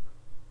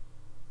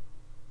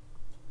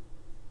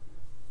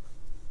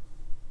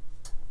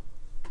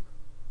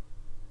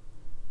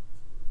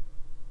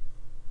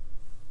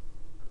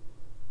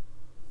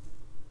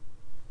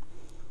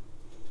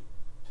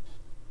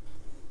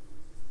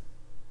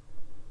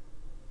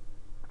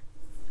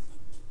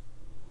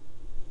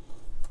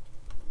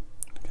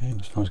 Okay,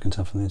 as far as I can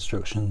tell from the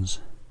instructions,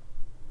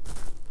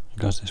 it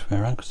goes this way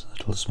around because there's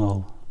a little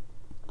small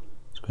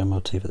square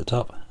motif at the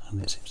top,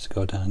 and it seems to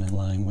go down in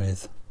line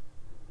with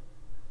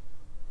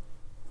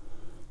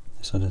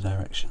this other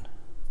direction.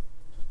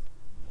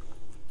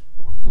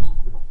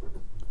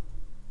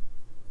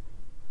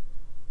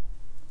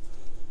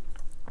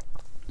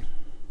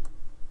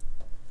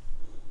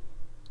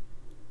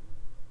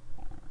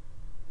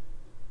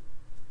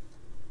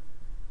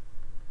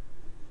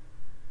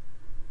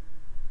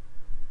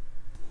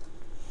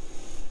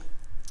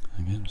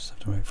 Again, just have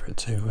to wait for it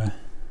to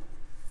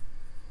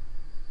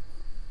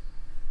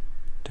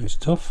do its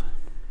stuff.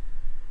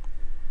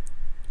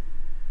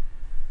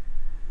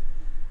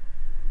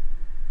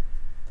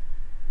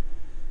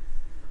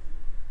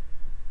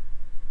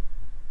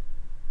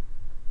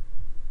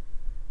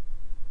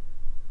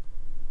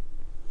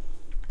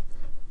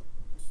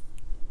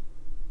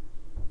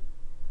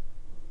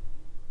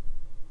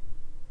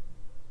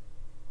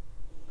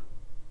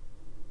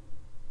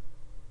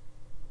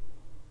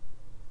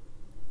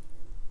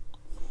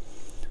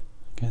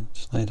 Again,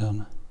 just lay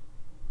down.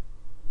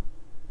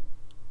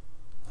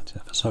 Let it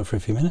have a soak for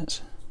a few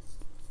minutes.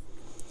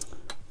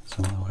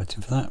 So while we're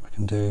waiting for that, we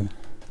can do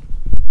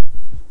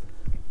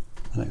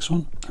the next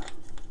one.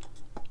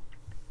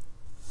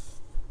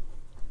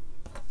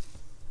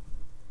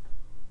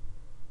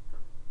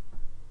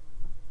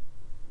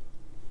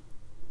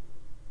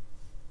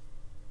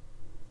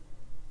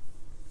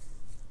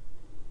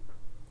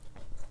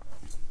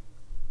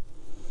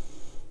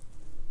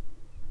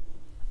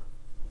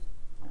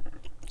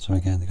 So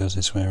again, it goes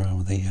this way around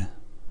with the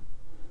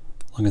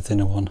longer,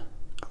 thinner one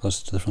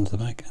closer to the front of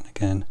the bike, and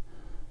again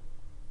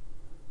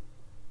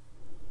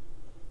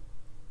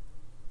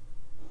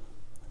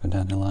go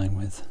down in line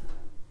with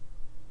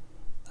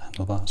the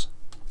handlebars.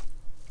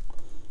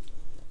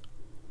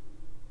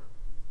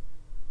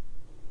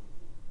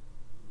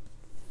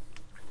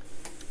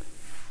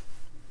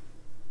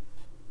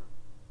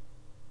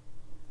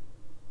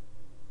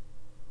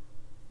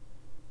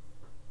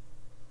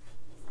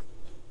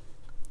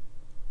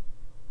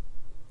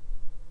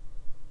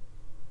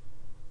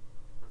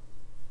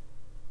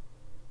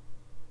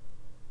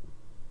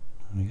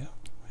 There we go,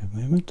 we have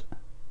movement.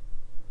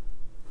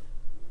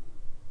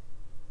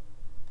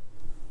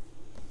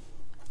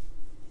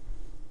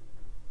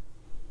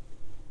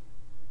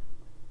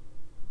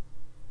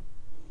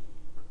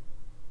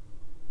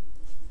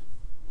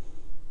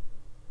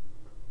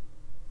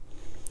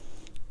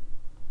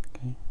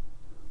 Okay,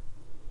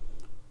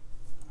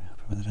 we're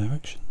happy with the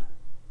direction.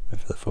 Wait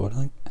for the forward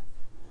link.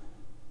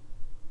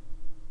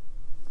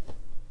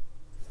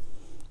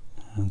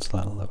 And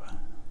slightly lower.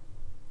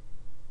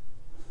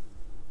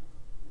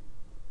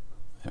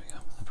 There we go,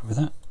 happy with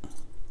that.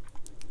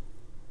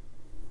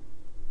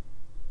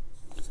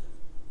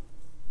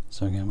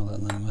 So again, we'll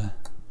let them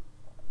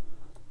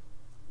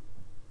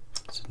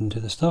sit and do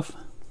the stuff.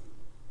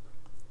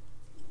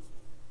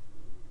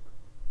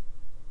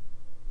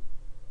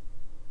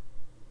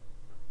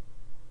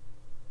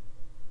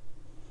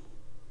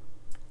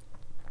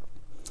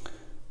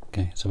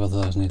 Okay, so both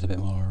of those need a bit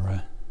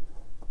more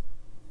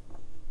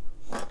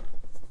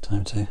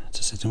time to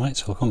sit and wait,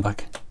 so we'll come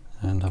back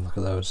and have a look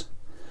at those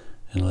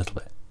in a little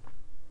bit.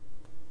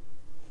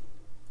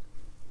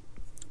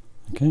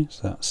 Okay,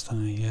 so that's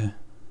the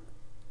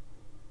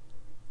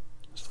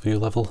view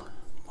level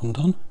one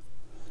done,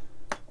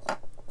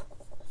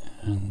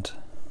 and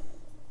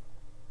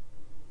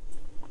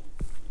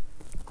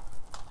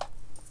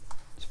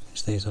let's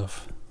finish these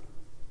off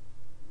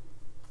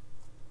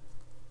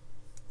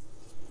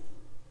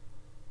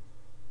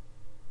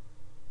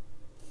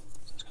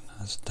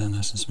that's done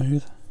nice and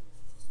smooth.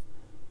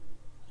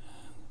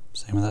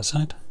 Same with that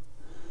side.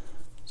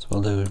 So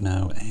what I'll do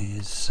now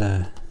is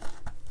give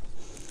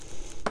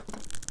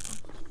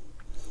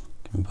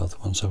them both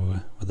once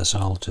over with the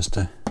sole just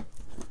to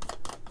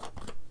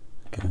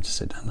get them to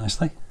sit down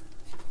nicely.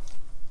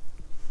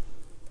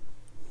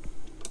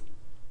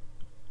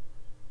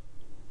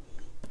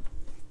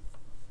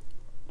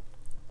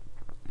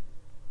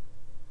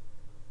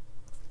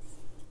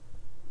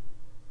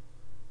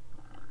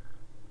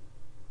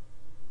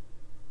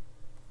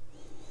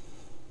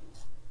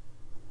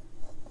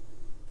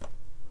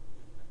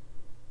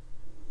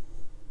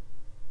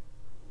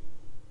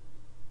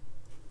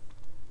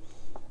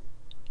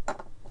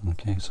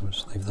 Okay, so we'll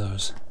just leave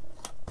those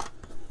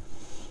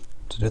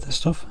to do this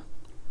stuff.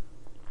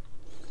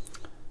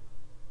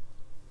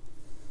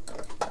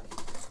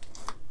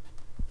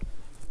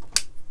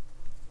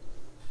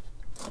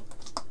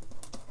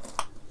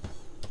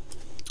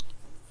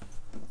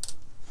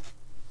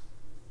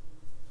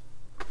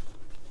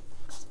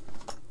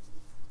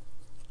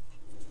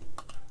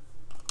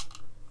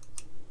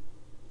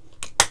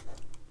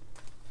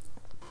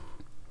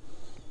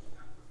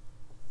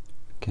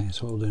 Okay,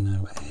 so what we'll do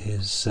now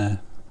is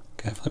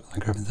carefully while I'm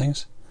grabbing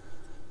things,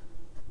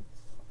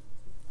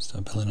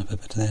 start building up a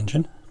bit of the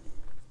engine.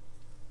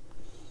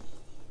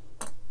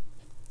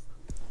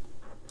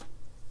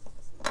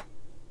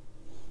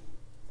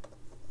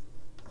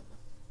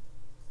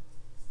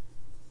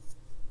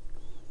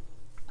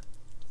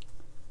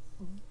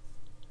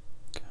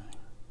 Okay.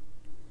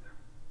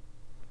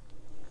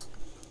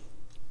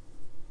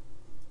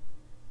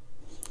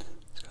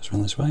 This goes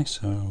around this way,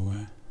 so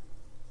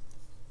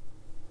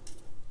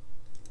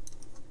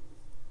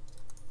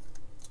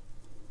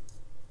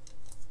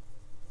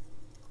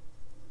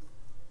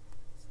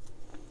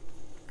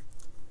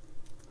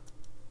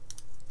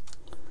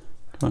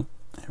come on,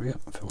 here we go,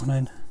 fit one in,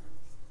 and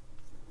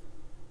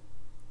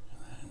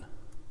then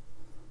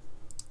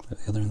clip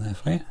the other in there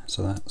for you,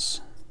 so that's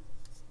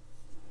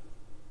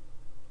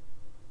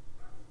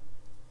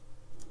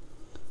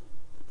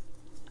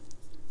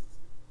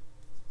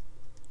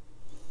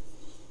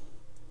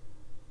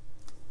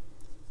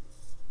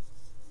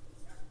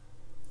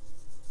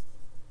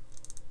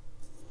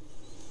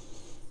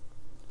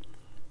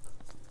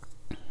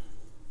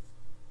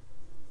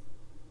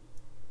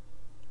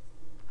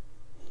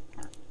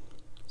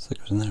so that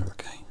goes in there.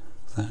 Okay,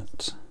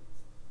 that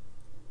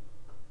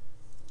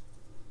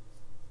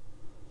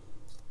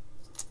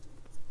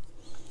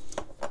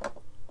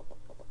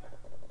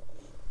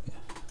yeah,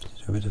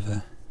 do a bit of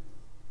a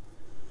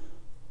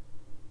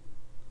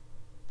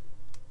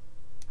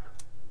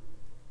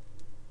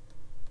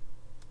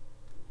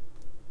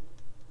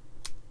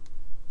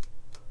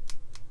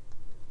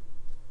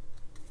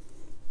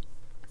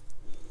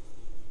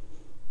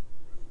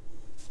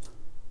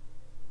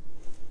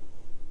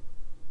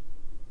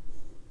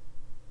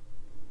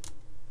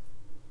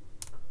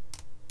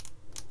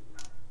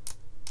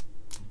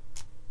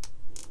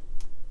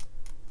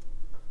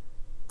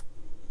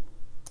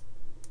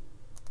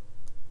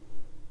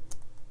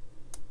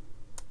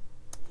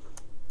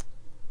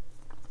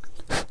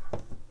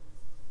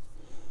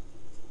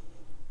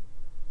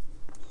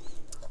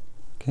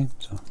okay,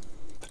 so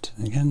put it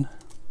in again.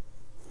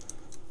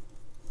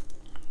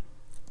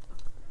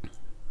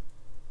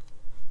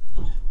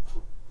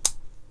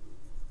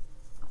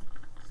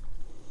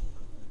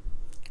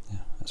 Yeah,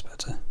 that's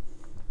better.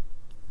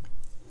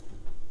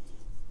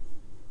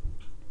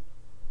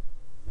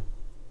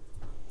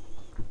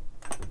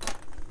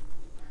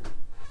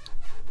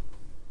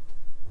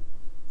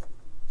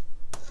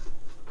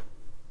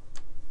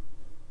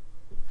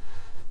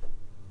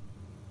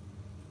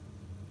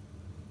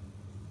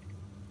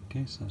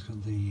 Okay, so that's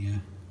got the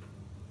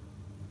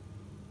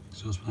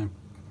exhaust pipe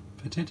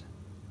fitted.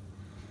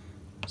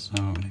 So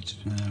what we need to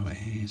do now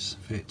is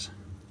fit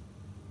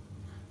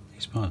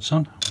these parts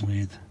on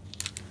with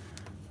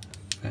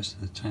first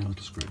the tiny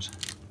little screws.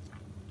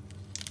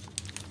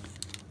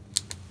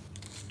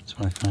 So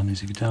what I found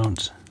is if you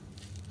don't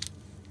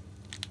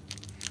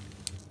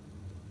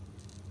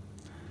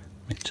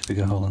make too big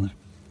a hole in the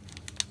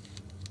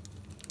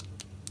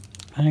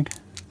bag,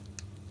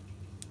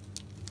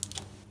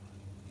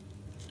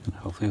 and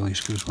hopefully all these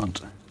screws won't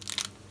fly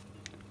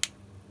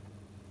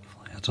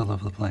out all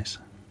over the place.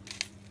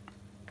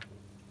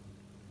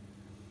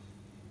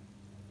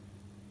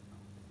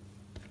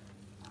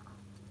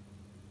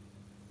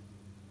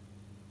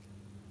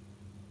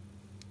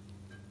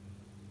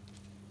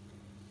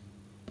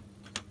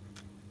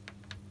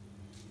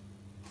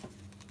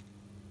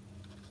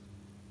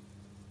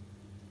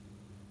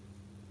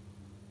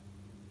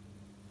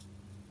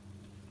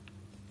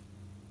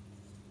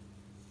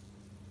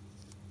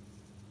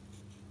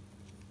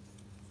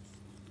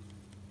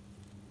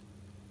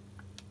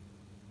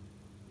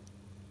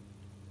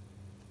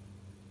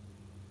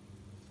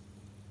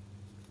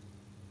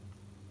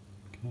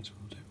 Okay, so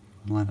we'll do.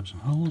 We'll line up some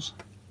holes.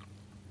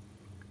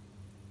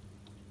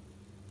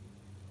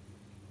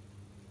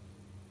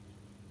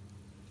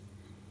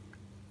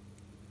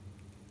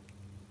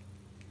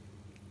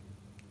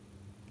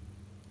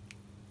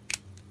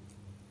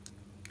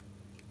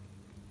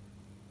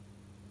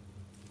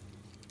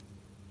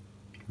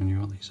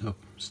 roll these up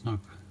snug,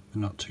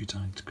 but not too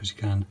tight, because you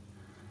can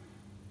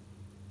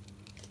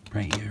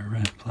break your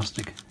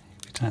plastic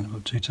if you tighten them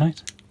up too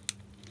tight.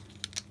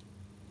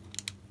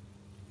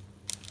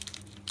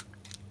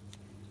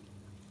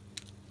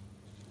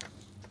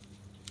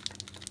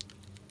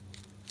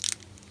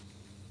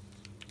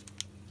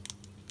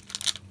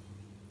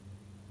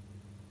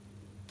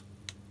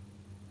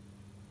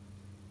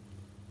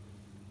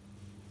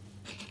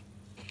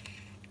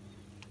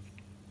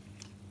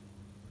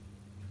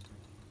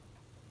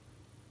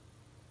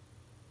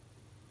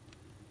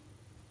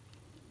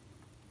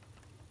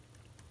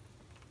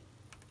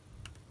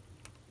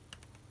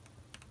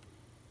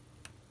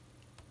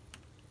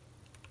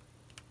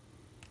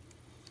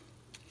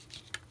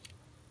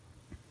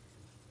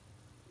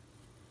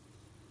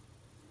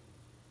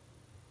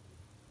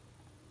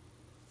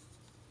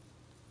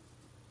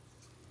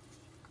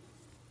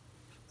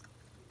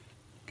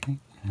 Okay,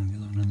 and the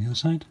other one on the other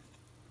side.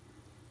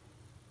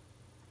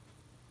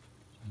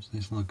 So as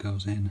this lug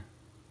goes in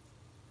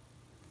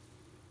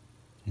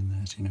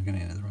there, so you're not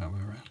getting it the right way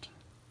around.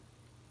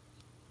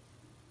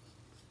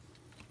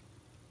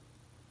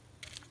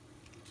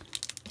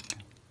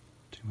 Okay.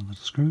 2 more little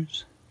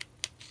screws.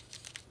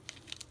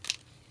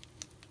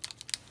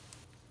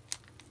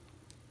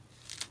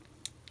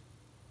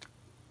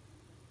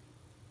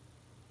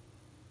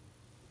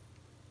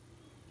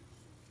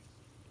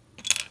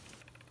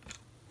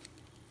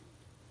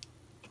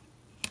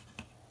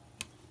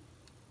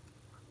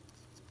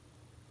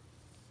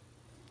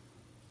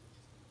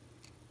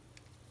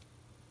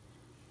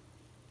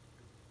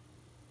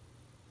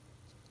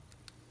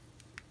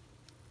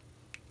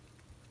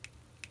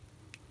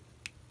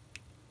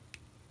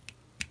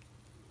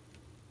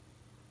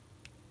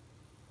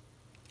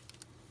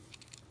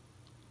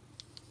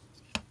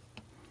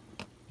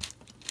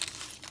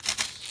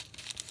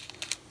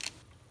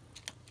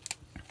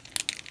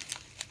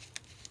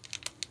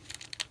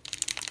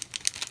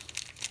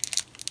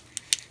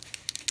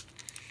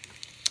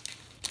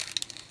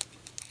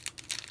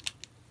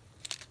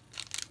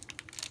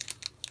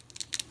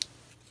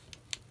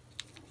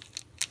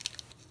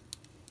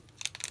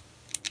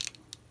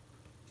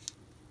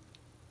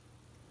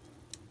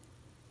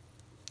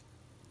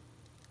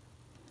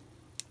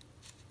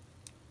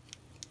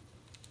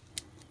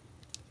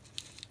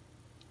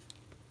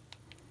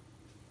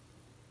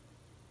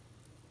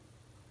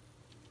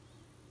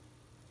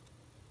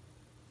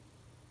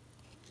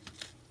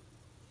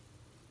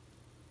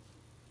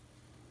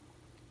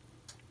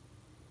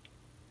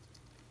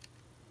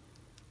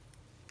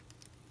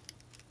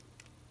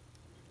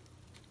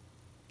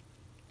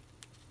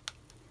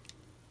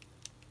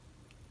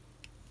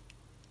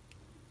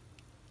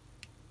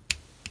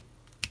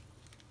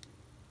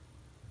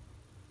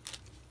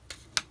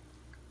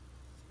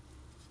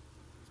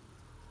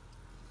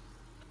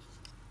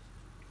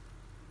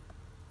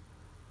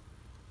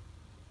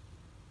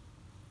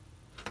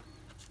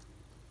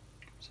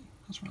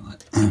 That's what I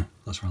like.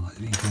 That's what I like.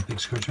 You get a big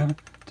screwdriver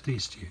to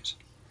these to use.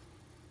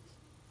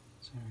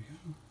 So there we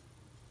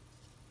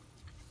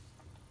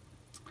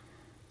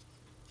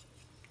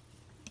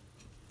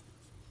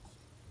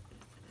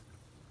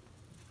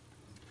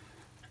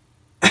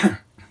go.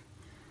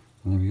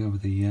 And there we go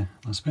with the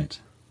last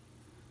bit.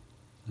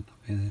 Up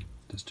here,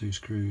 there's 2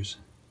 screws,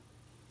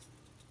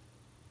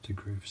 2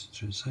 grooves, I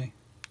should say.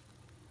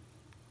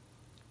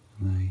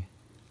 And they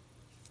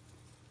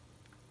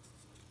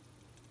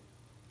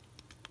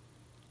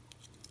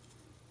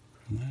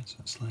from there, so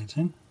that slides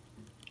in.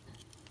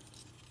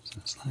 So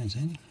that slides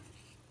in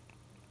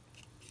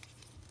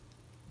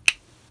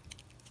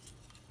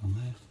on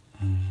there,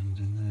 and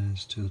in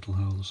there's 2 little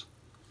holes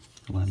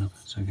to line up.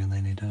 So again,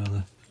 they need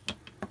another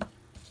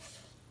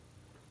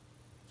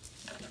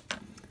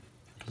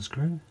little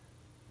screw.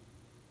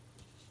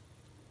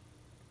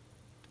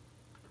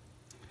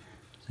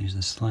 So these are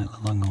the slightly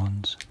longer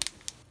ones.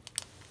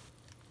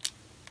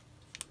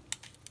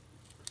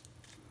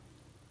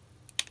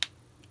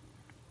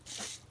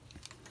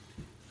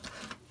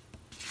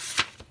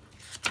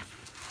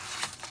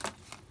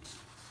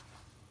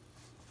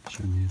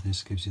 Showing you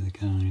this gives you the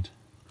guide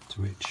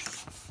to which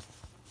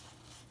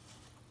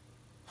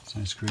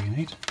size screw you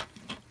need.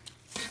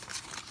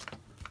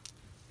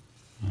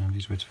 And the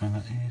easiest way to find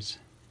that is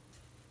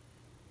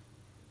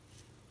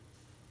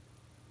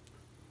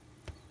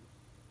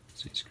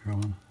see screw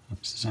on,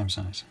 it's the same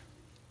size.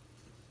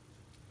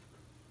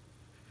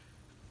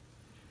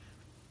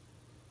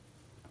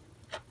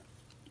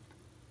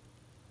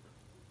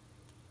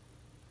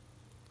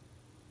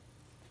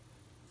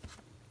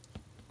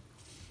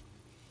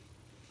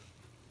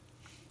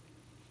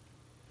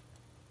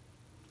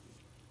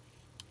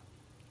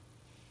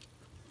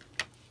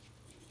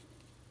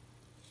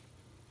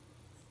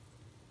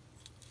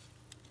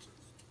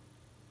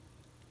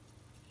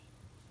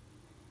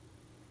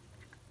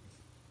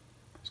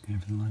 Let's get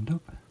everything lined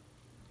up.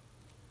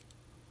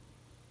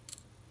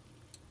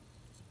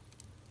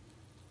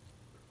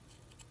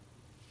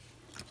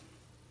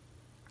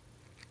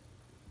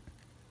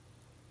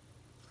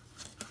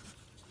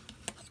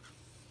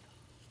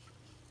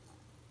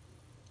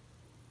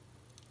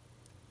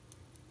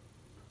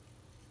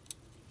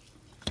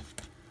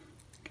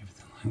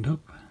 lined up.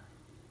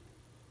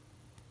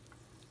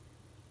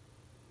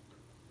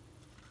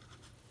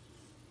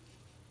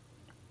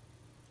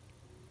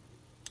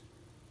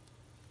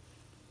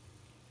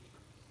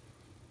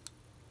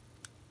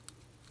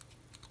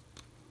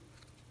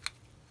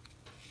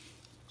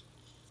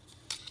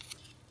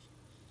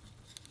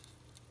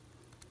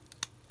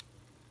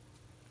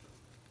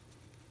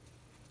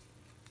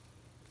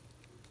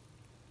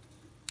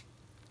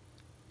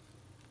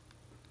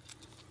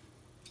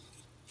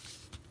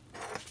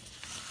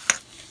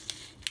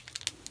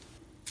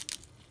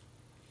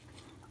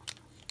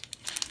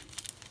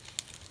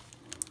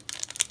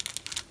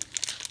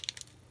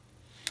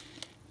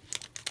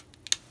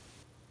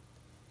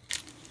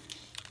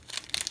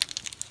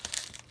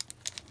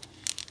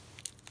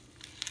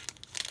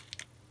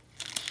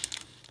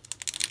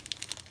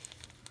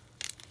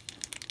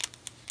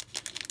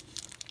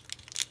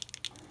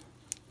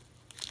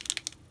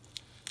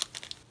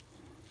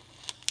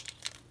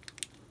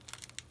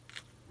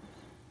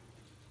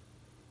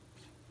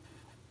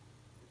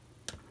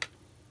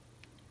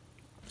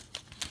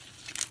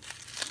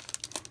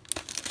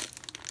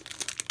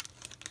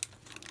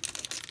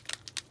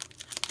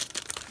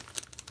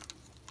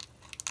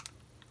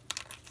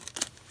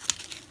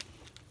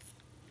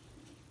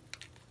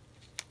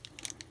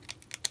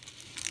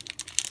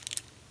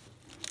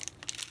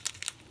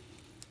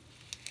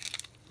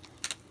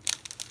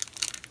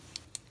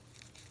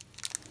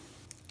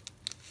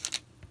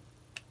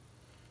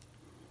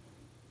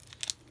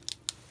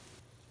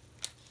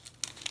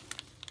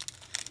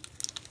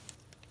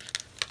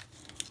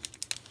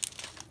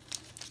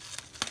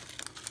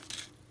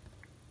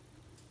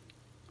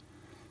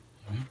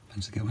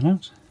 Pins are going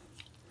out.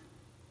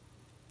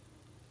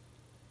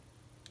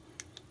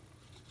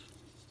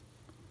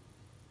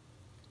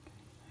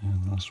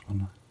 And the last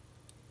one.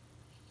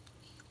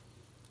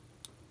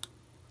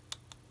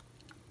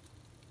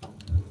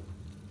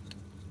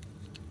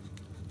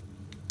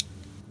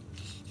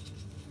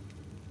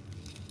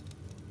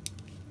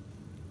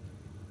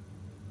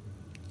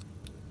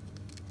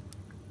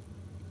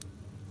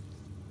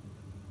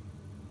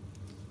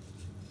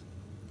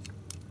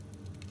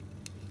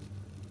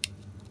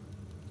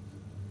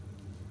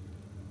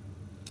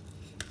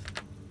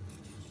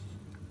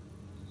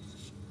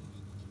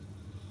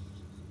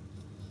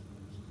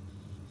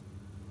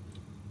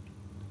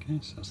 Okay,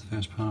 so that's the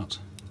first part.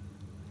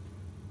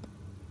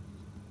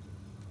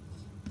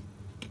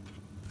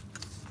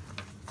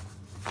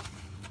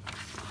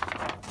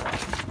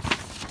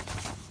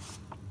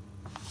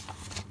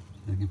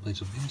 The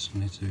complete up here, so what I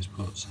need to do is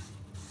put some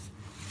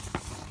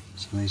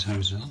of these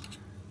hoses on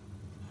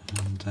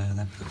and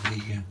then put the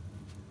radiator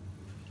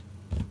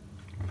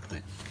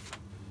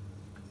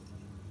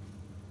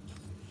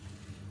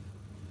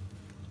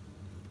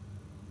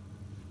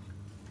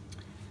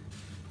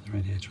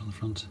on the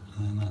front,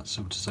 and then that's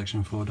up to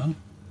section 4 done.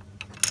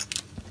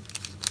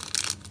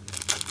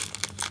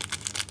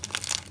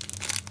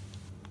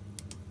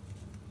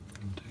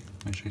 And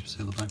make sure you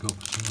seal the bag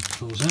up so it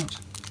falls out.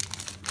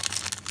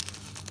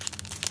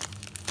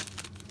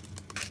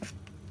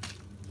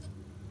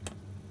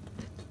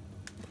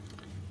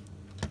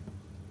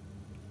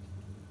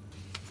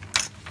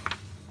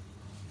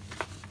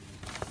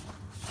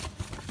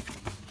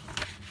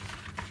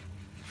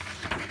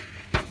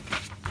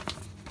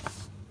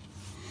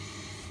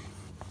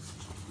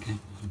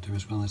 Do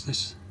as well as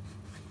this,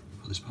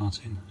 put this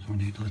part in, and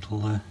we need a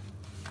little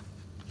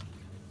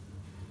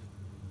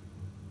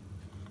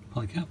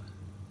polycap.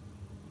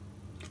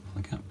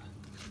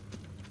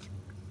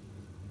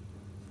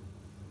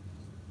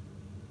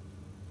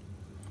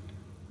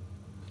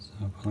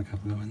 So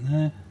polycap will go in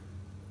there.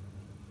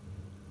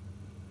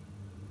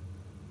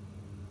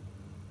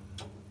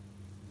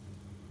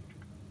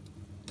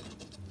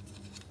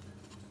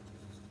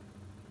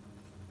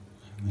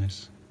 And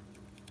this.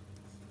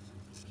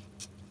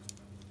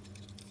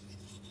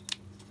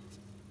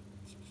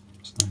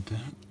 Slide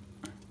down.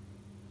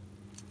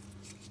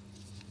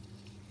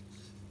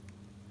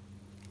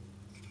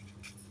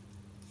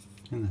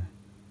 In there.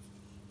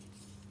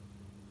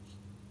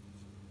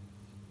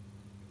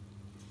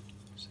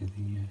 See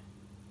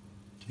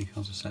the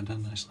decals are set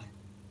down nicely.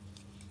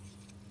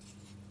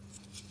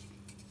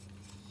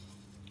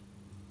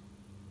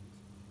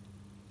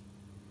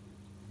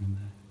 In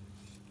there.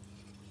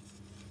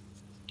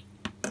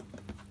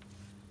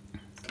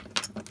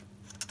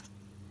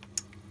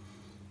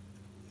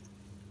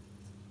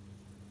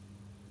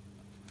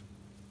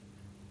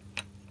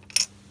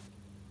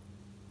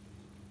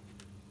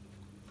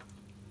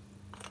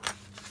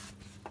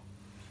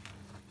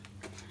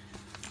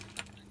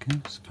 Okay,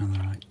 let's find the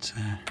right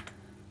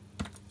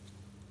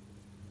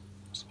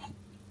that's the one.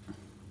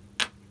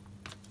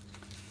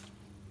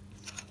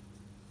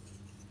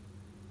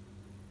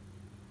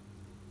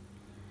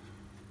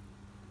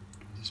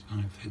 This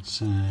one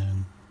fits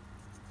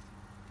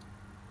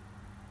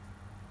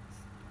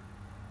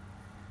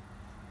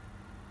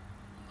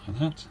like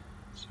that,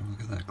 so we'll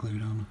get that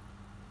glued on,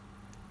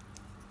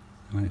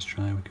 and when it's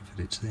dry we can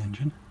fit it to the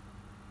engine.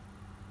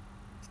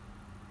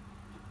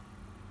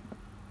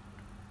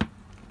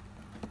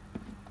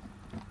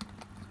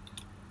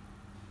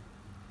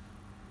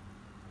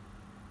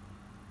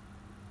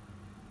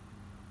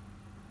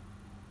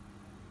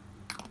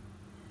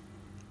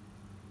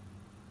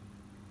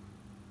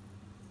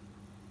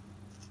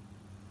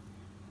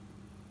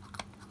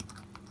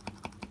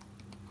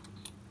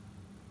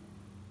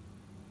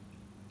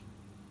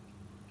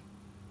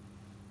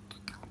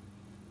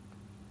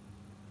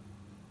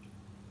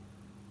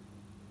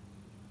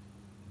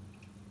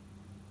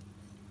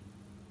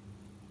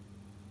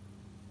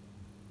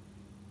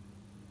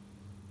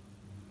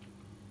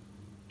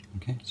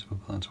 Okay, so we'll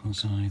put that to one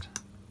side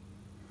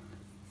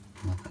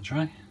and let that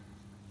dry.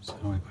 So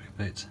now we back a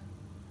bit,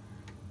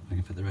 we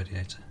can fit the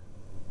radiator.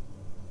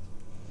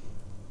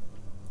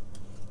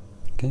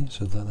 Okay,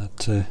 so let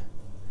that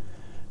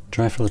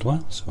dry for a little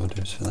while, so what we'll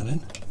do is fill that in.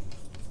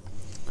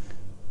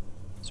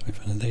 So we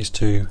find these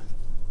two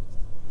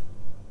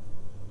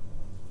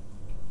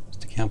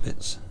sticky out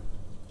bits.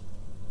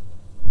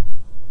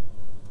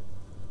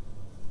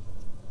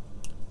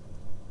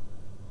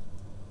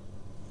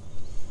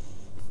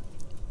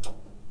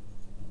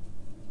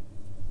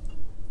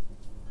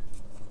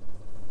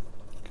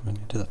 I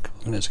did that a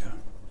couple of minutes ago.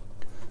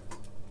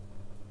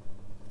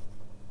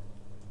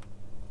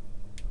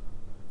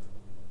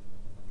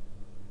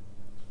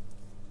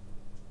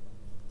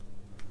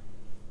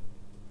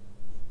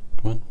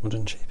 Come on,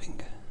 wooden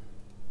shaping.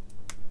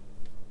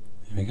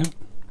 Here we go.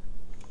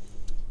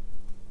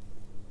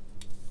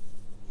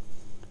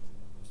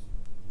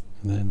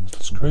 And then a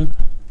little screw.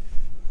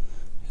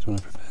 Here's one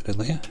I prepared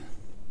earlier.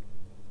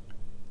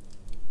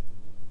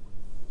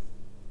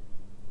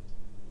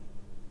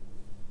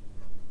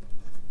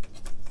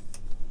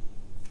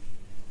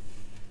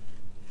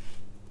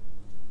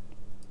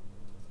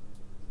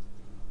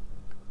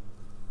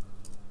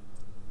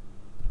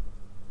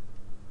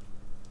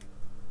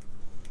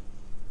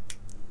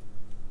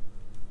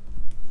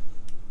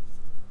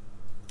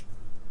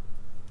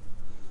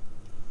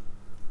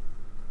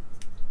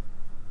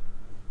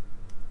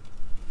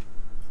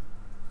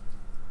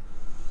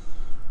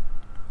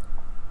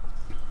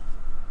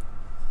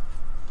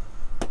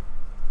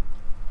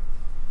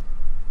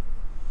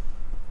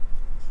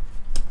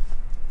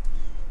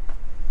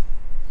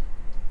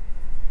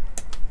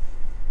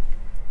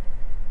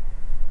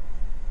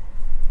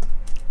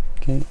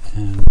 Okay,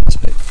 and let's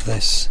fit for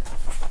this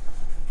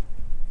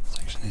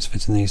section is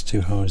fitting these two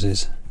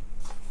hoses,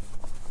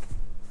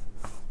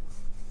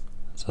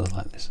 so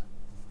like this.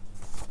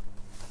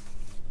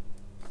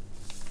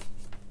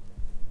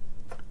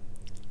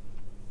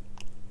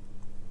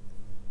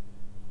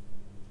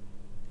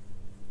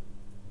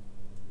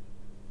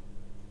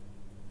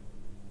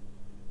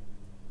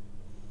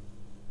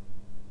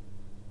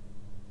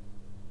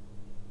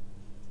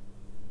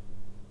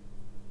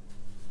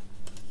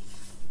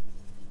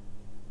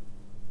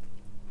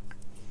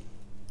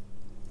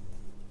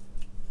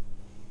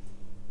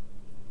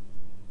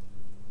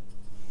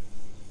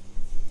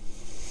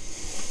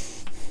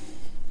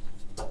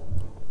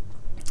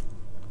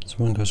 So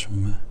one goes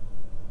from the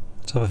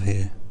top of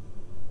here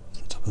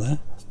to the top of there.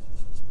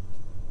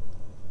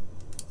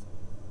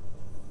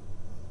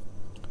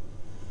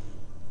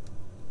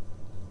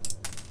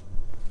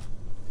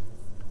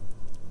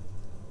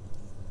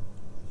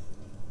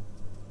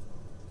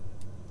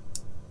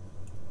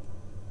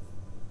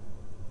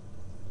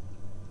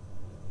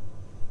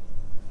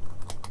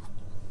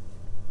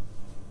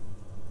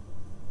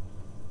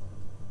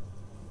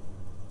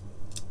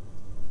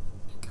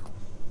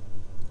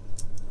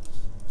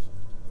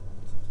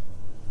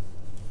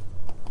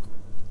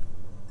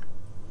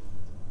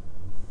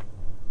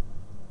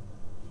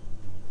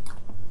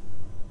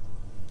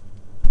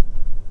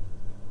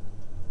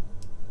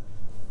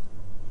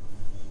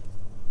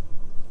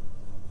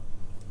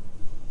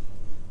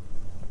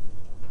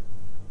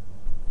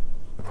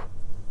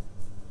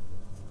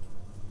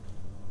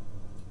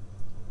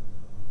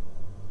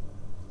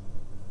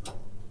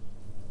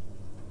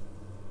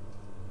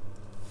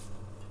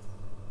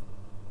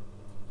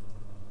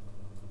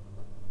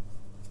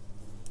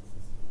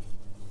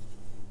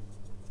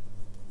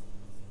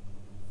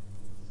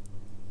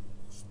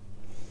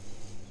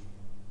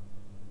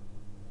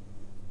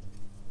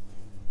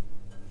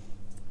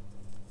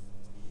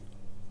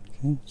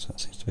 Okay, so that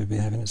seems to be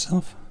behaving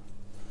itself.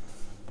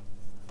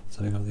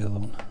 So we got the other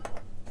one.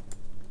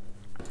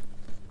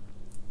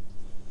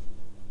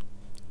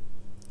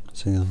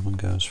 So the other one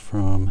goes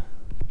from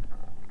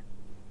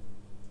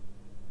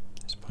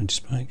this pointy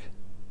spike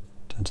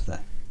down to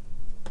there.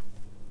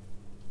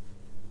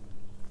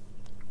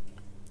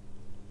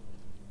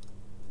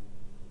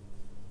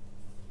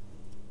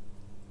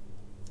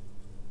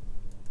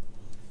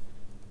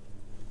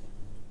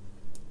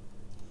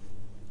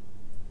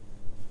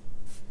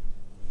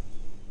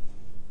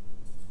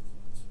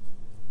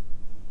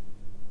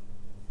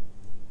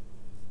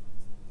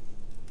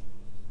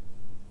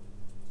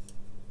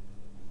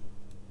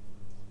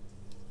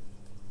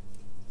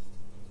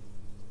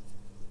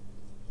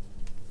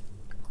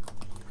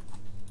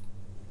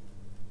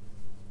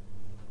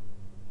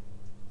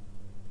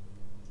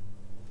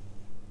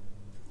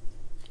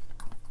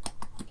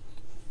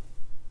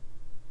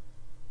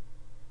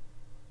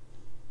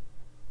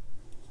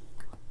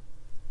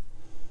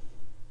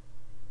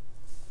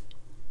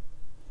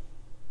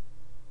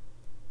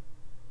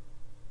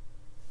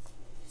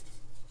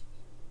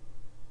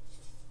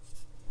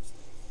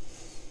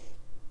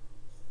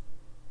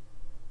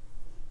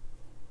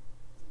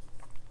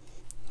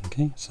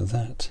 Okay, so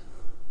that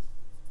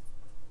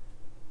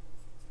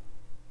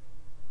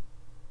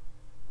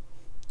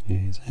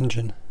is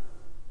engine,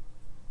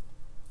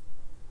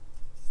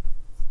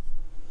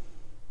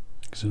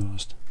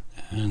 exhaust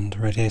and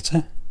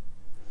radiator.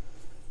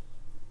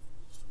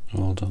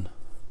 All done.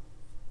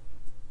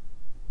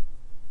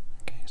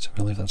 Okay, so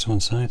we'll leave that to one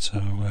side, so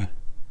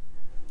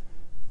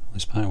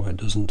this part where it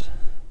doesn't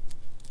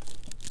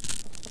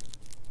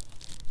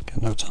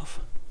get knocked off.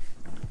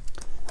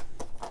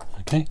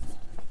 Okay,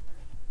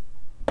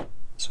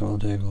 so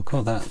we'll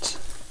call that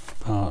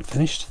part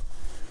finished,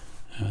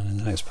 and in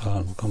the next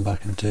part we'll come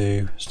back and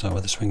start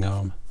with the swing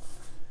arm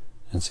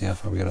and see how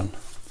far we get on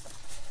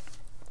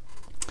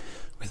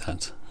with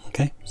that.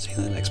 Okay, see you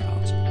in the next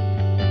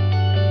part.